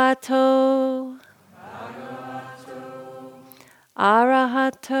bhagavato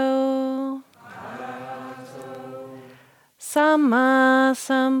arahato samma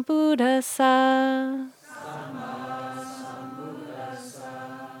sambuddhassa.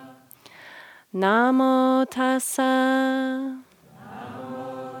 Namo tassa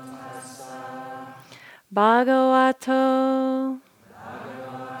bhagavato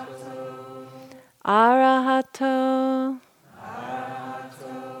arahato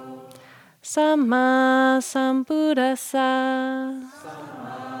samma sambuddhassa.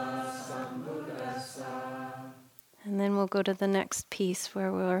 And then we'll go to the next piece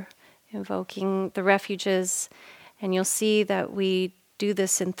where we're invoking the refuges, and you'll see that we do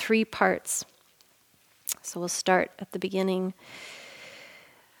this in 3 parts. So we'll start at the beginning.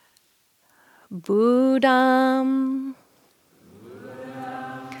 Buddham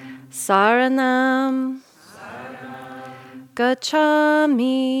Saranam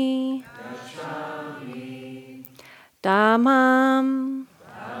Gacchami Dhammam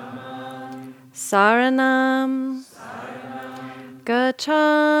Saranam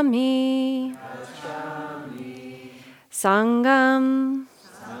Gacchami Sangham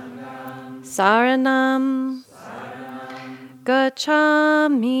Saranam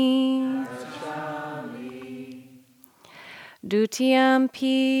Gacchami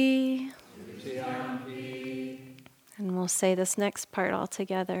Dutiyampi. And we'll say this next part all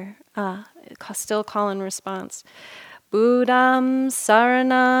together. Still call and response. Buddham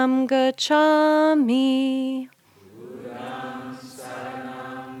saranam gacchami.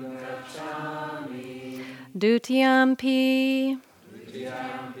 Dutiyampi.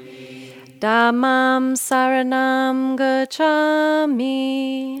 Dhammam saranam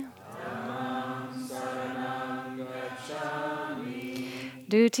gacchami.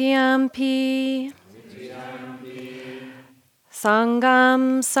 Dutiyampi.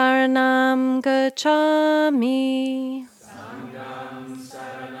 Sangham saranam gacchami.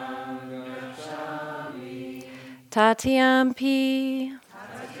 Tatiyampi.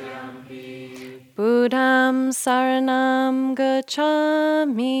 Buddham saranam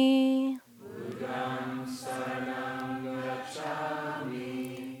gacchami.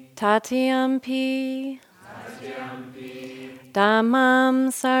 Tatiyampi. Dhammam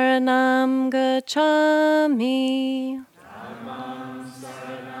saranam gacchami.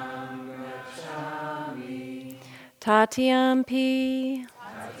 Tatiyampi.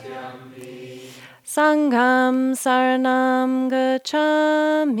 Sangham saranam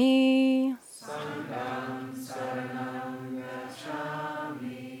gacchami.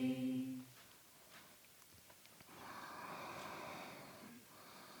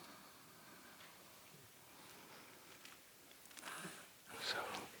 So,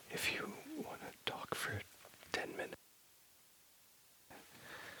 if you want to talk for 10 minutes.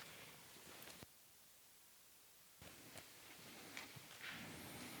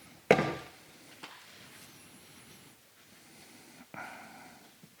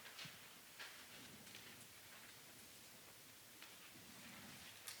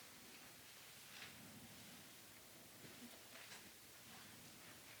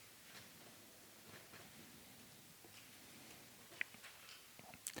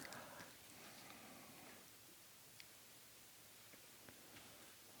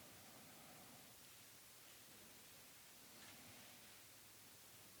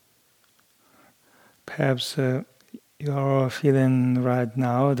 Perhaps you are feeling right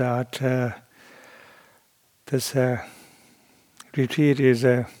now that this retreat is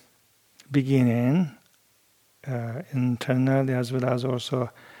a beginning internally as well as also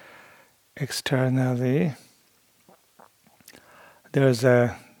externally. There's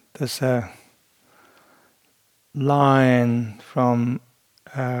this line from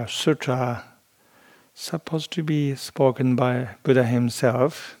a sutra supposed to be spoken by Buddha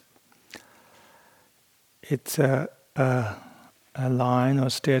himself. It's a line or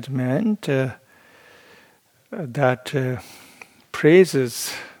statement that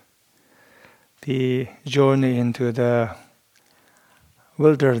praises the journey into the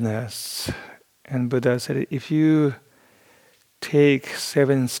wilderness. And Buddha said, if you take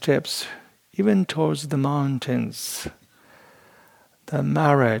 7 steps, even towards the mountains, the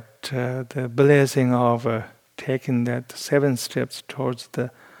merit, the blessing of taking that 7 steps towards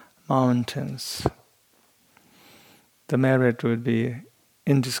the mountains, the merit would be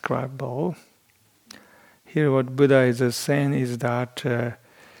indescribable. Here what Buddha is saying is that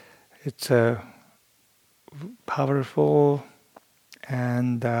it's powerful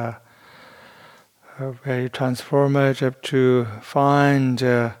and very transformative to find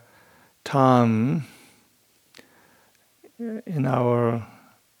time in our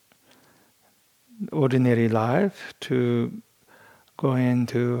ordinary life to go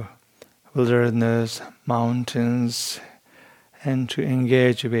into wilderness, mountains, and to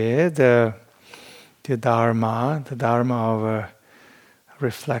engage with the Dharma of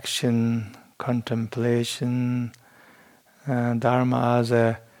reflection, contemplation, Dharma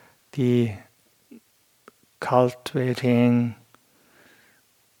as the cultivating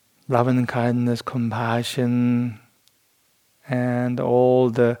love and kindness, compassion, and all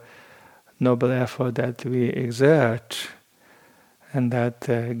the noble effort that we exert and that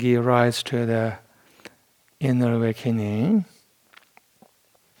give rise to the inner awakening.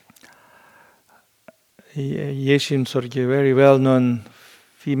 Yeshim Sorgye, very well-known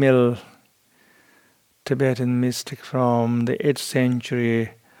female Tibetan mystic from the 8th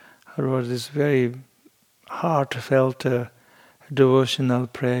century, wrote this very heartfelt devotional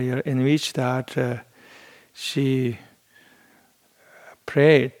prayer in which that she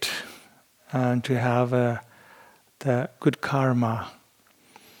prayed to have the good karma,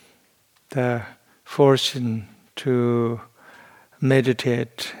 the fortune to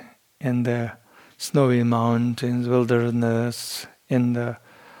meditate in the snowy mountains, wilderness, in the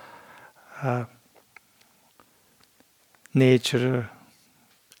nature.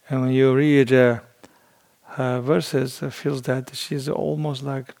 And when you read her verses, it feels that she's almost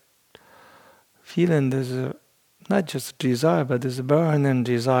like feeling this, not just desire, but this burning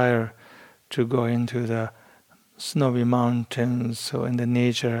desire to go into the snowy mountains, so in the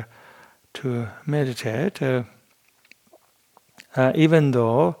nature, to meditate. Even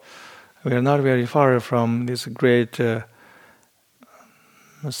though we are not very far from these great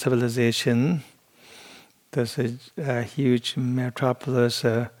civilization. There's a huge metropolis,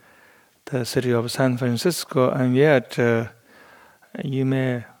 the city of San Francisco, and yet you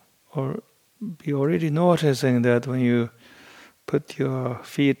may be already noticing that when you put your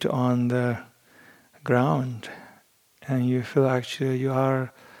feet on the ground and you feel actually you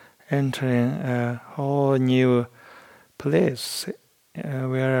are entering a whole new place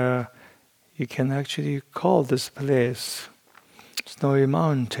where you can actually call this place Snowy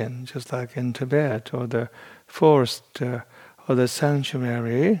Mountain, just like in Tibet, or the forest, or the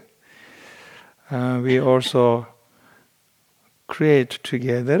sanctuary. We also create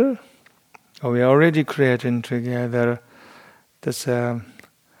together, or we are already creating together, this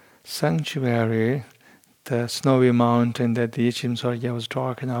sanctuary, the Snowy Mountain that the Ichim Sorgya was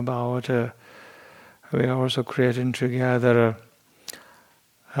talking about. We are also creating together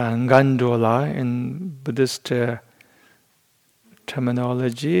Gandola in Buddhist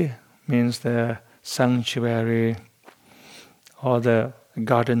terminology, means the sanctuary or the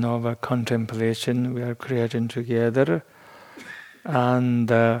garden of contemplation we are creating together. And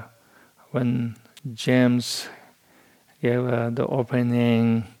when James gave the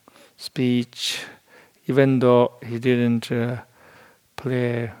opening speech, even though he didn't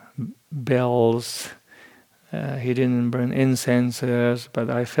play bells, he didn't burn incenses, but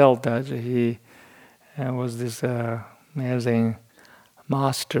I felt that he was this amazing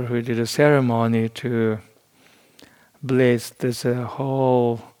master who did a ceremony to bless this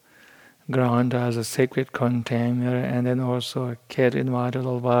whole ground as a sacred container, and then also Kate invited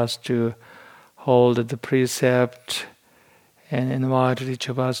all of us to hold the precept and invited each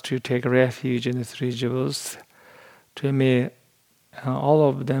of us to take refuge in the three jewels. To me, all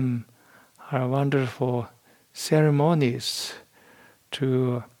of them are wonderful ceremonies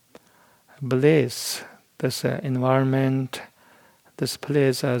to bless this environment, this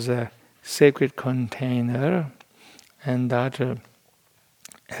place as a sacred container, and that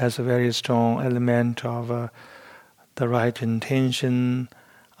has a very strong element of the right intention,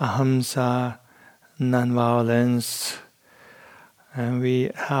 ahimsa, non-violence. And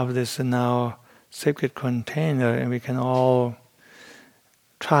we have this now sacred container, and we can all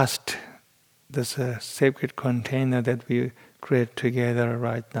trust this sacred container that we create together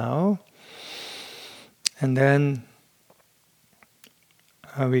right now. And then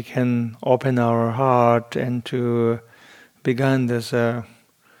we can open our heart and to begin this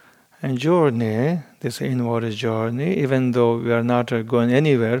journey, this inward journey, even though we are not going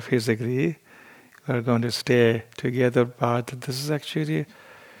anywhere physically, we are going to stay together, but this is actually a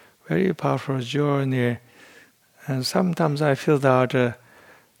very powerful journey. And sometimes I feel that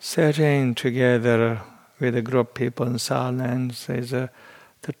sitting together with a group of people in silence is the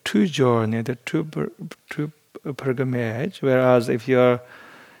true journey, the true pilgrimage. Whereas if you're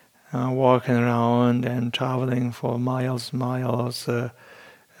walking around and traveling for miles, it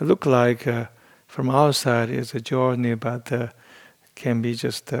looks like from outside it's a journey, but can be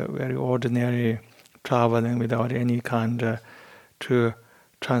just a very ordinary traveling without any kind of true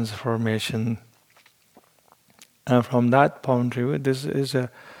transformation. And from that point of view, this is a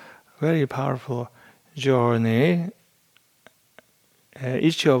very powerful journey.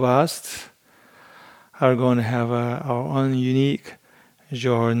 Each of us are going to have our own unique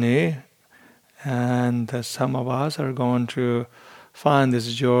journey, and some of us are going to find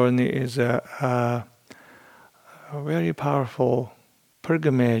this journey is a very powerful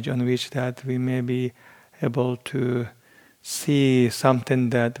pilgrimage on which that we may be able to see something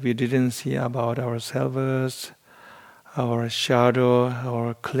that we didn't see about ourselves, our shadow,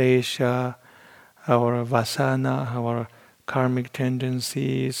 our klesha, our vasana, our karmic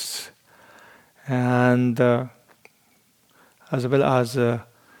tendencies, and as well as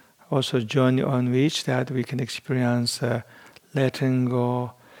also journey on which that we can experience letting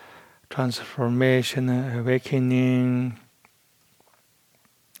go, transformation, awakening.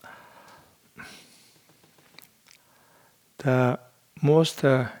 The most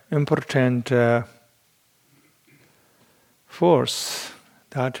important force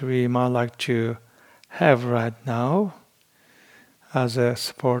that we might like to have right now as a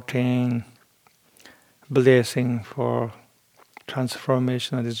supporting blessing for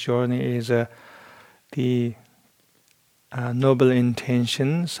transformation of this journey is the noble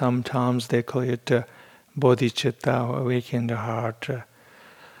intention. Sometimes they call it bodhicitta, or awakening the heart.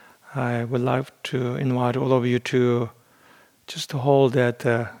 I would like to invite all of you to just hold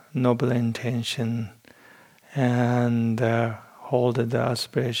that noble intention and hold the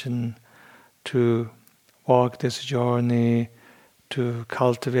aspiration to walk this journey, to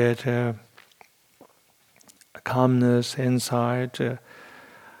cultivate calmness inside,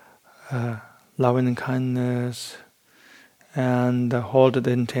 loving kindness, and hold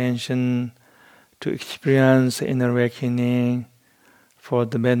the intention to experience inner awakening for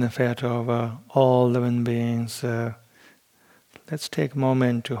the benefit of all living beings. Let's take a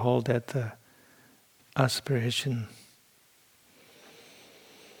moment to hold that aspiration.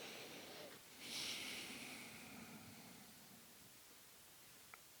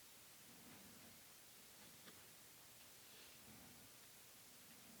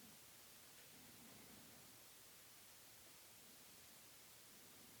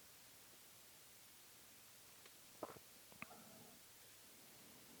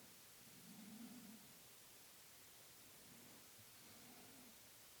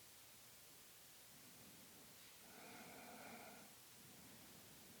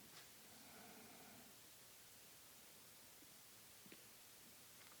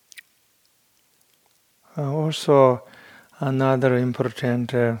 Also, another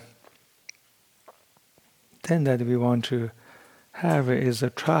important thing that we want to have is a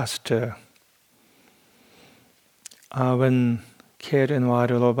trust. When Kate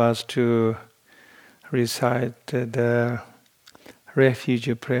invited all of us to recite the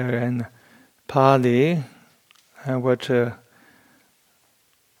refuge prayer in Pali, what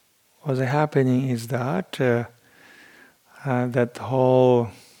was happening is that that whole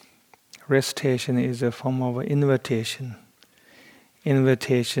recitation is a form of invitation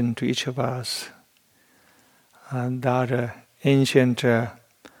to each of us. And that ancient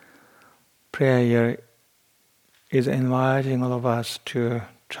prayer is inviting all of us to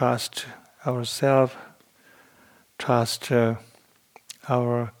trust ourselves, trust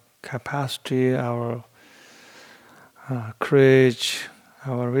our capacity, our courage,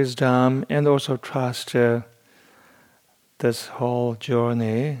 our wisdom, and also trust this whole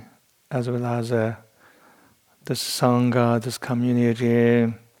journey, as well as this Sangha, this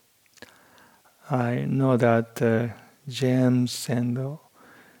community. I know that James and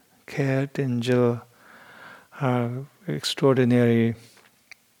Kate and Jill are extraordinary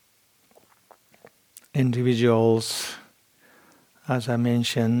individuals, as I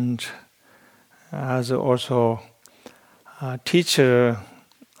mentioned. As also a teacher,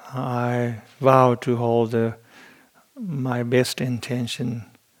 I vow to hold my best intention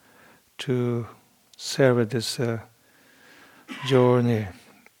to serve this journey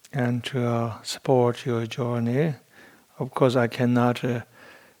and to support your journey. Of course, I cannot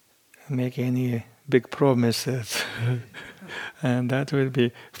make any big promises, and that will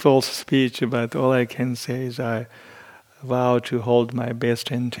be false speech, but all I can say is I vow to hold my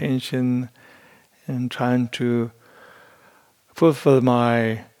best intention and trying to fulfill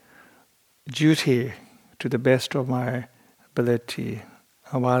my duty to the best of my ability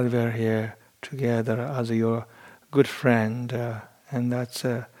while we are here together as your good friend, and that's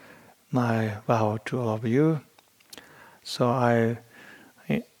my vow to all of you. So I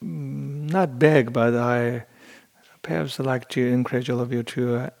not beg, but I perhaps like to encourage all of you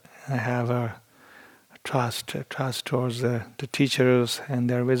to have a trust towards the teachers and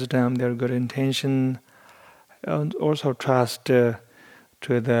their wisdom, their good intention, and also trust to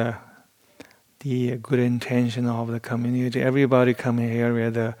the good intention of the community. Everybody coming here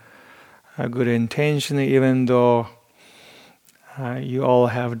with a good intention, even though you all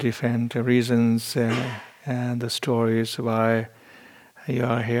have different reasons and the stories why you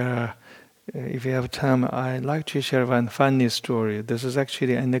are here. If you have time, I'd like to share one funny story. This is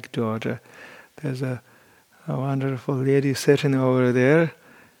actually an anecdote. There's a wonderful lady sitting over there.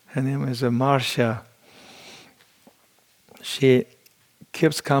 Her name is Marcia. She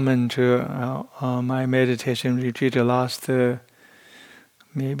keeps coming to my meditation retreat the last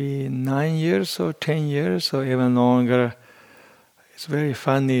maybe 9 years or 10 years or even longer. It's a very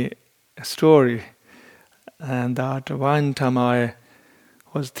funny story. And that one time I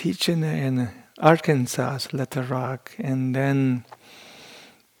was teaching in Arkansas, Little Rock, and then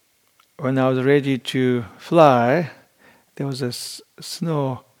when I was ready to fly, there was a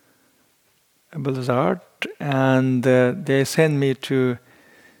snow blizzard, and they sent me to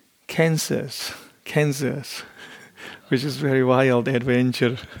Kansas, which is very wild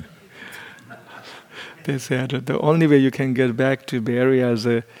adventure. They said the only way you can get back to Bay Area is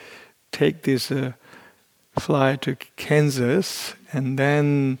take this flight to Kansas, and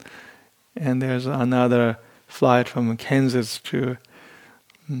there's another flight from Kansas to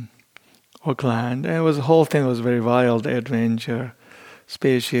Oakland. And the whole thing was very wild adventure,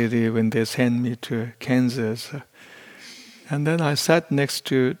 especially when they sent me to Kansas. And then I sat next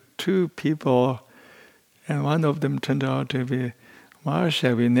to two people, and one of them turned out to be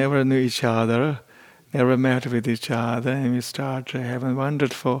Marcia. We never knew each other, never met with each other, and we started having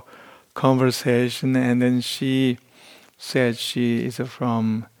wonderful conversation, and then she said she is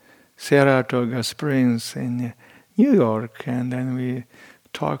from Saratoga Springs in New York, and then we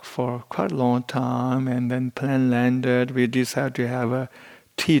talked for quite a long time, and then plane landed. We decided to have a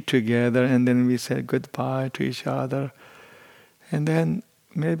tea together, and then we said goodbye to each other. And then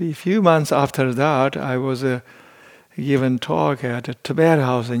maybe a few months after that, I was given talk at a Tibet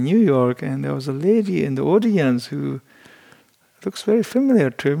house in New York, and there was a lady in the audience who looks very familiar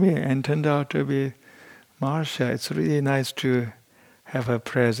to me and turned out to be Marsha. It's really nice to have her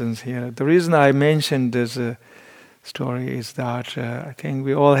presence here. The reason I mentioned this story is that I think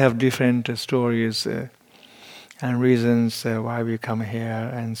we all have different stories and reasons why we come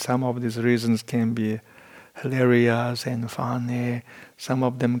here, and some of these reasons can be hilarious and funny. Some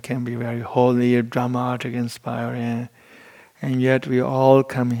of them can be very holy, dramatic, inspiring. And yet we all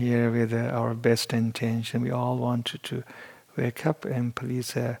come here with our best intention. We all want to wake up, and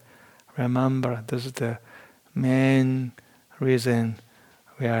please remember this is the main reason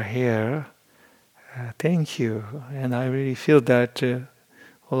we are here. Thank you. And I really feel that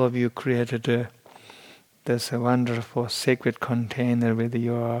all of you created this wonderful sacred container with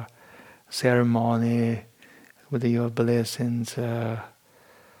your ceremony, with your blessings. I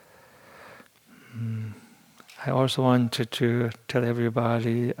also wanted to tell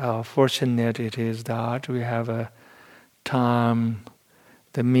everybody how fortunate it is that we have a time,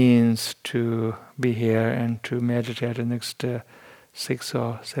 the means to be here and to meditate the next 6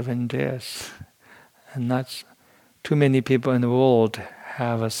 or 7 days. And not too many people in the world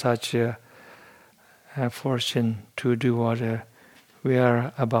have such a fortune to do what we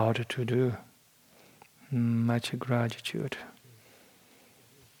are about to do. Much gratitude.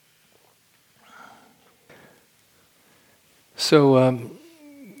 So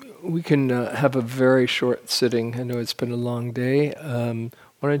we can have a very short sitting. I know it's been a long day.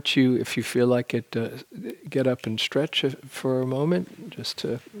 Why don't you, if you feel like it, get up and stretch for a moment, just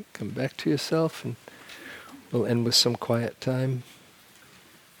to come back to yourself, and we'll end with some quiet time.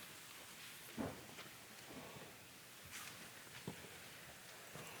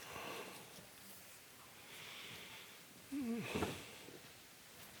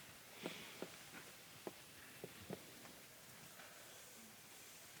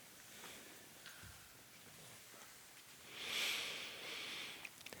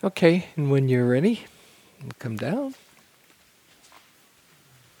 Okay, and when you're ready, come down.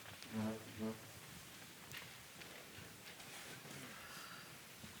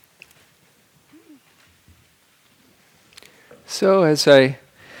 So as I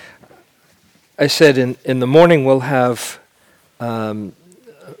said, in the morning we'll have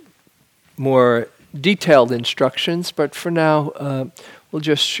more detailed instructions, but for now we'll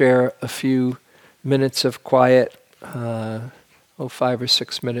just share a few minutes of quiet, 5 or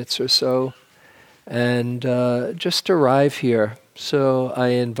 6 minutes or so, and just arrive here. So I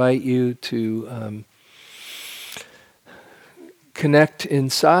invite you to connect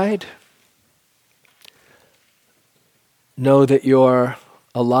inside. Know that you're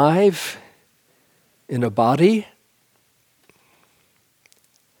alive in a body.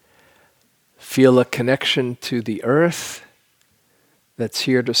 Feel a connection to the earth that's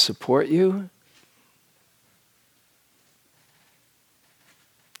here to support you.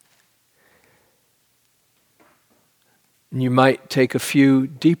 And you might take a few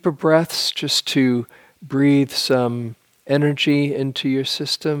deeper breaths just to breathe some energy into your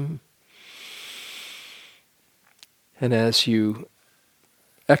system. And as you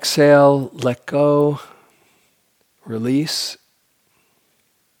exhale, let go, release.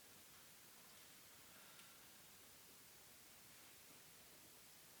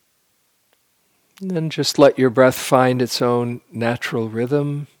 And then just let your breath find its own natural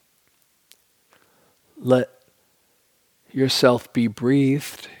rhythm. Let yourself be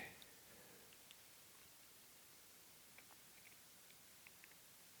breathed.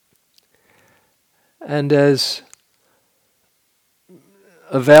 And as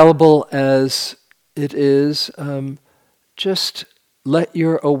available as it is, just let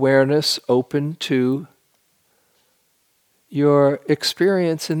your awareness open to your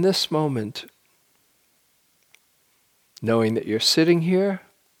experience in this moment. Knowing that you're sitting here,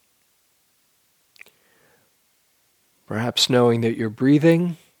 perhaps knowing that you're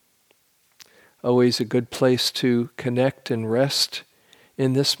breathing, always a good place to connect and rest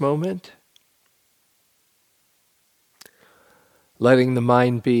in this moment. Letting the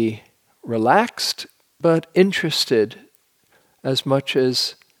mind be relaxed, but interested as much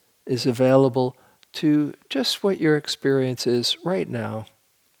as is available to just what your experience is right now.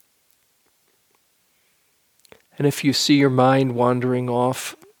 And if you see your mind wandering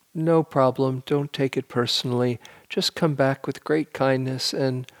off no problem. Don't take it personally. Just come back with great kindness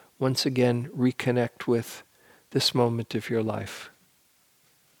and once again reconnect with this moment of your life.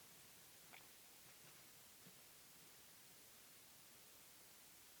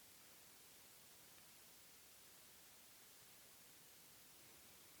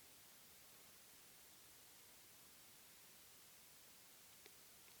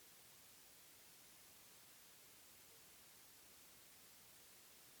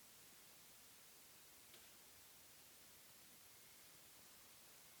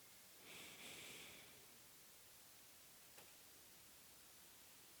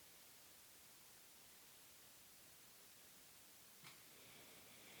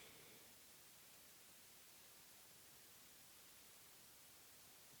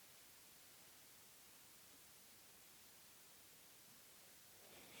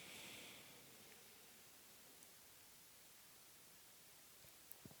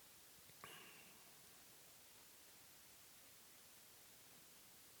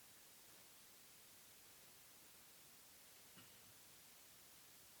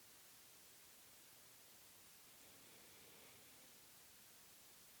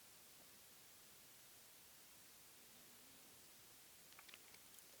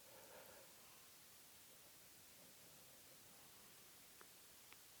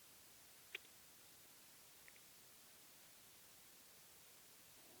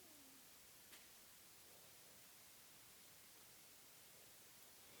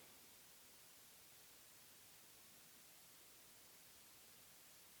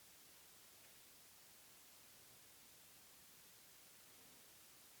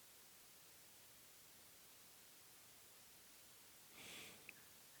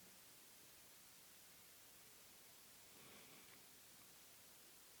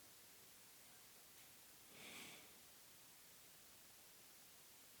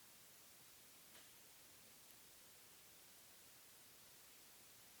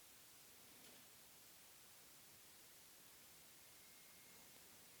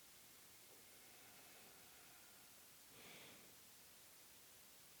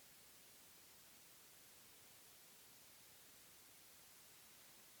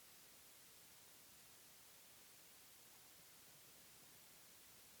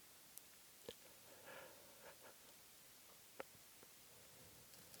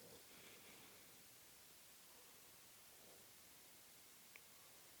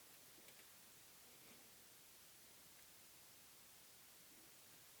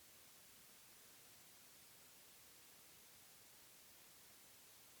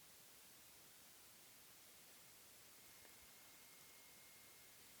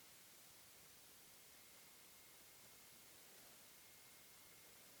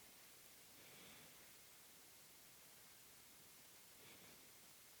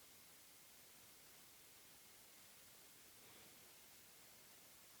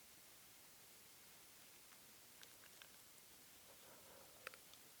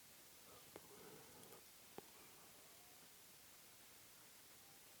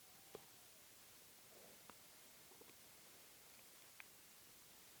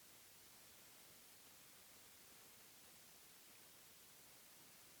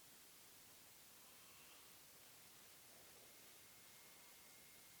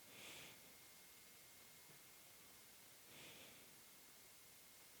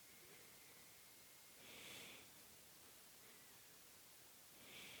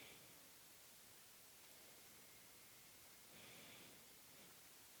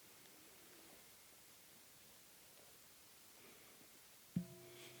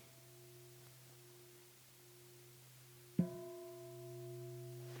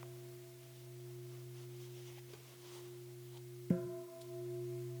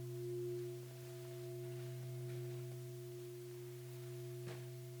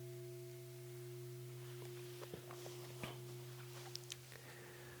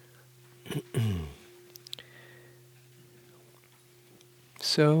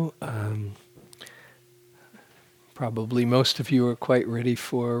 So, probably most of you are quite ready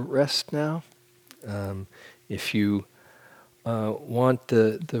for rest now. If you want,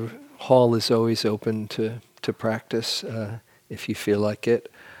 the hall is always open to practice if you feel like it.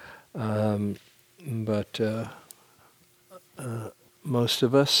 But most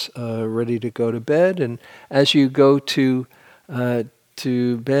of us are ready to go to bed. And as you go to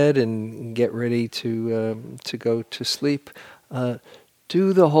bed and get ready to go to sleep,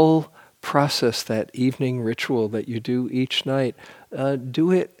 do the whole process, that evening ritual that you do each night.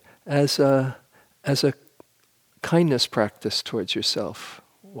 Do it as a kindness practice towards yourself.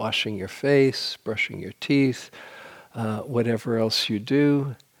 Washing your face, brushing your teeth, whatever else you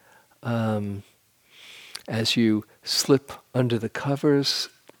do. As you slip under the covers,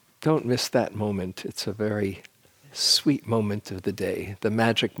 don't miss that moment. It's a very sweet moment of the day, the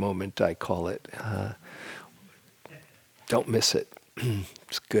magic moment, I call it. Don't miss it.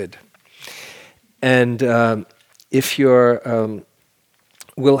 It's good. And if you're,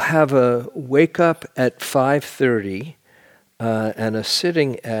 we'll have a wake up at 5:30 and a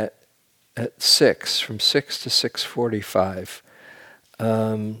sitting at 6, from 6 to 6:45.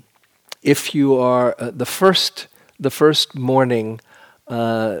 If you are the first morning,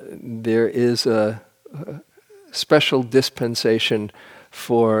 there is a special dispensation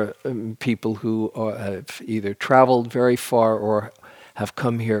for people who have either traveled very far or have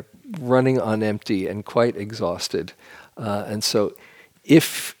come here running on empty and quite exhausted. And so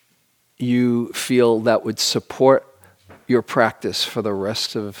if you feel that would support your practice for the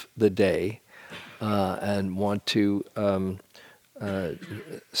rest of the day and want to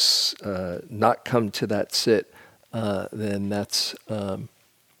not come to that sit, then that's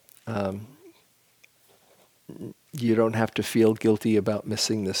you don't have to feel guilty about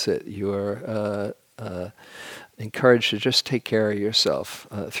missing the sit. You're encouraged to just take care of yourself.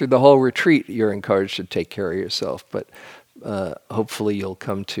 Through the whole retreat, you're encouraged to take care of yourself, but hopefully you'll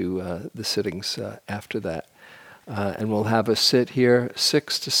come to the sittings after that. And we'll have a sit here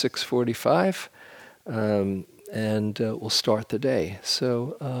 6 to 6:45, and we'll start the day.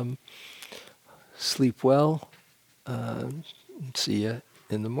 So sleep well. See you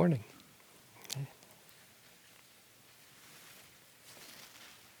in the morning. Okay.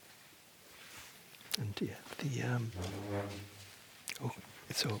 And oh,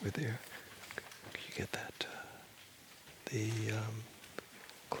 it's over there. Can you get that? The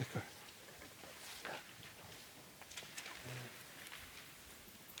clicker.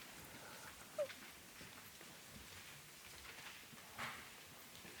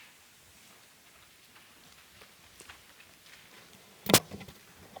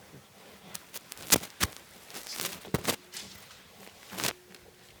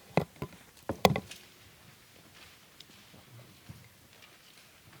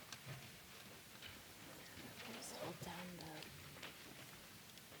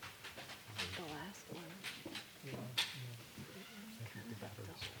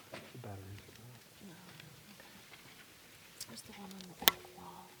 Where's the one on the back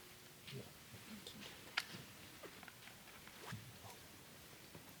wall?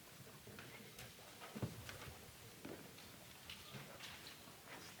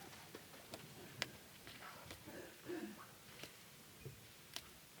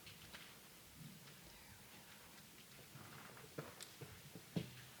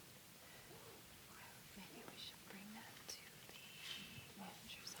 Maybe we should bring that to the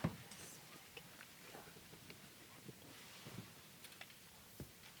manager's office.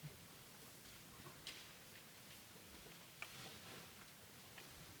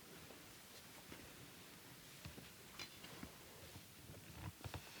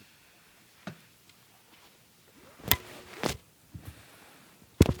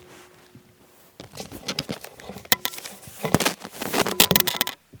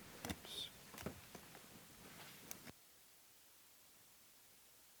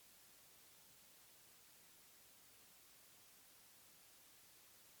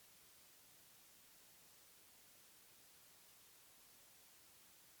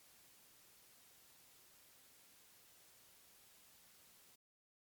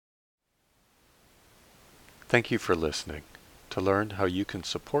 Thank you for listening. To learn how you can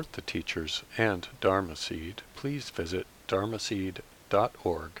support the teachers and Dharma Seed, please visit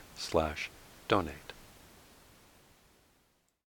dharmaseed.org/donate.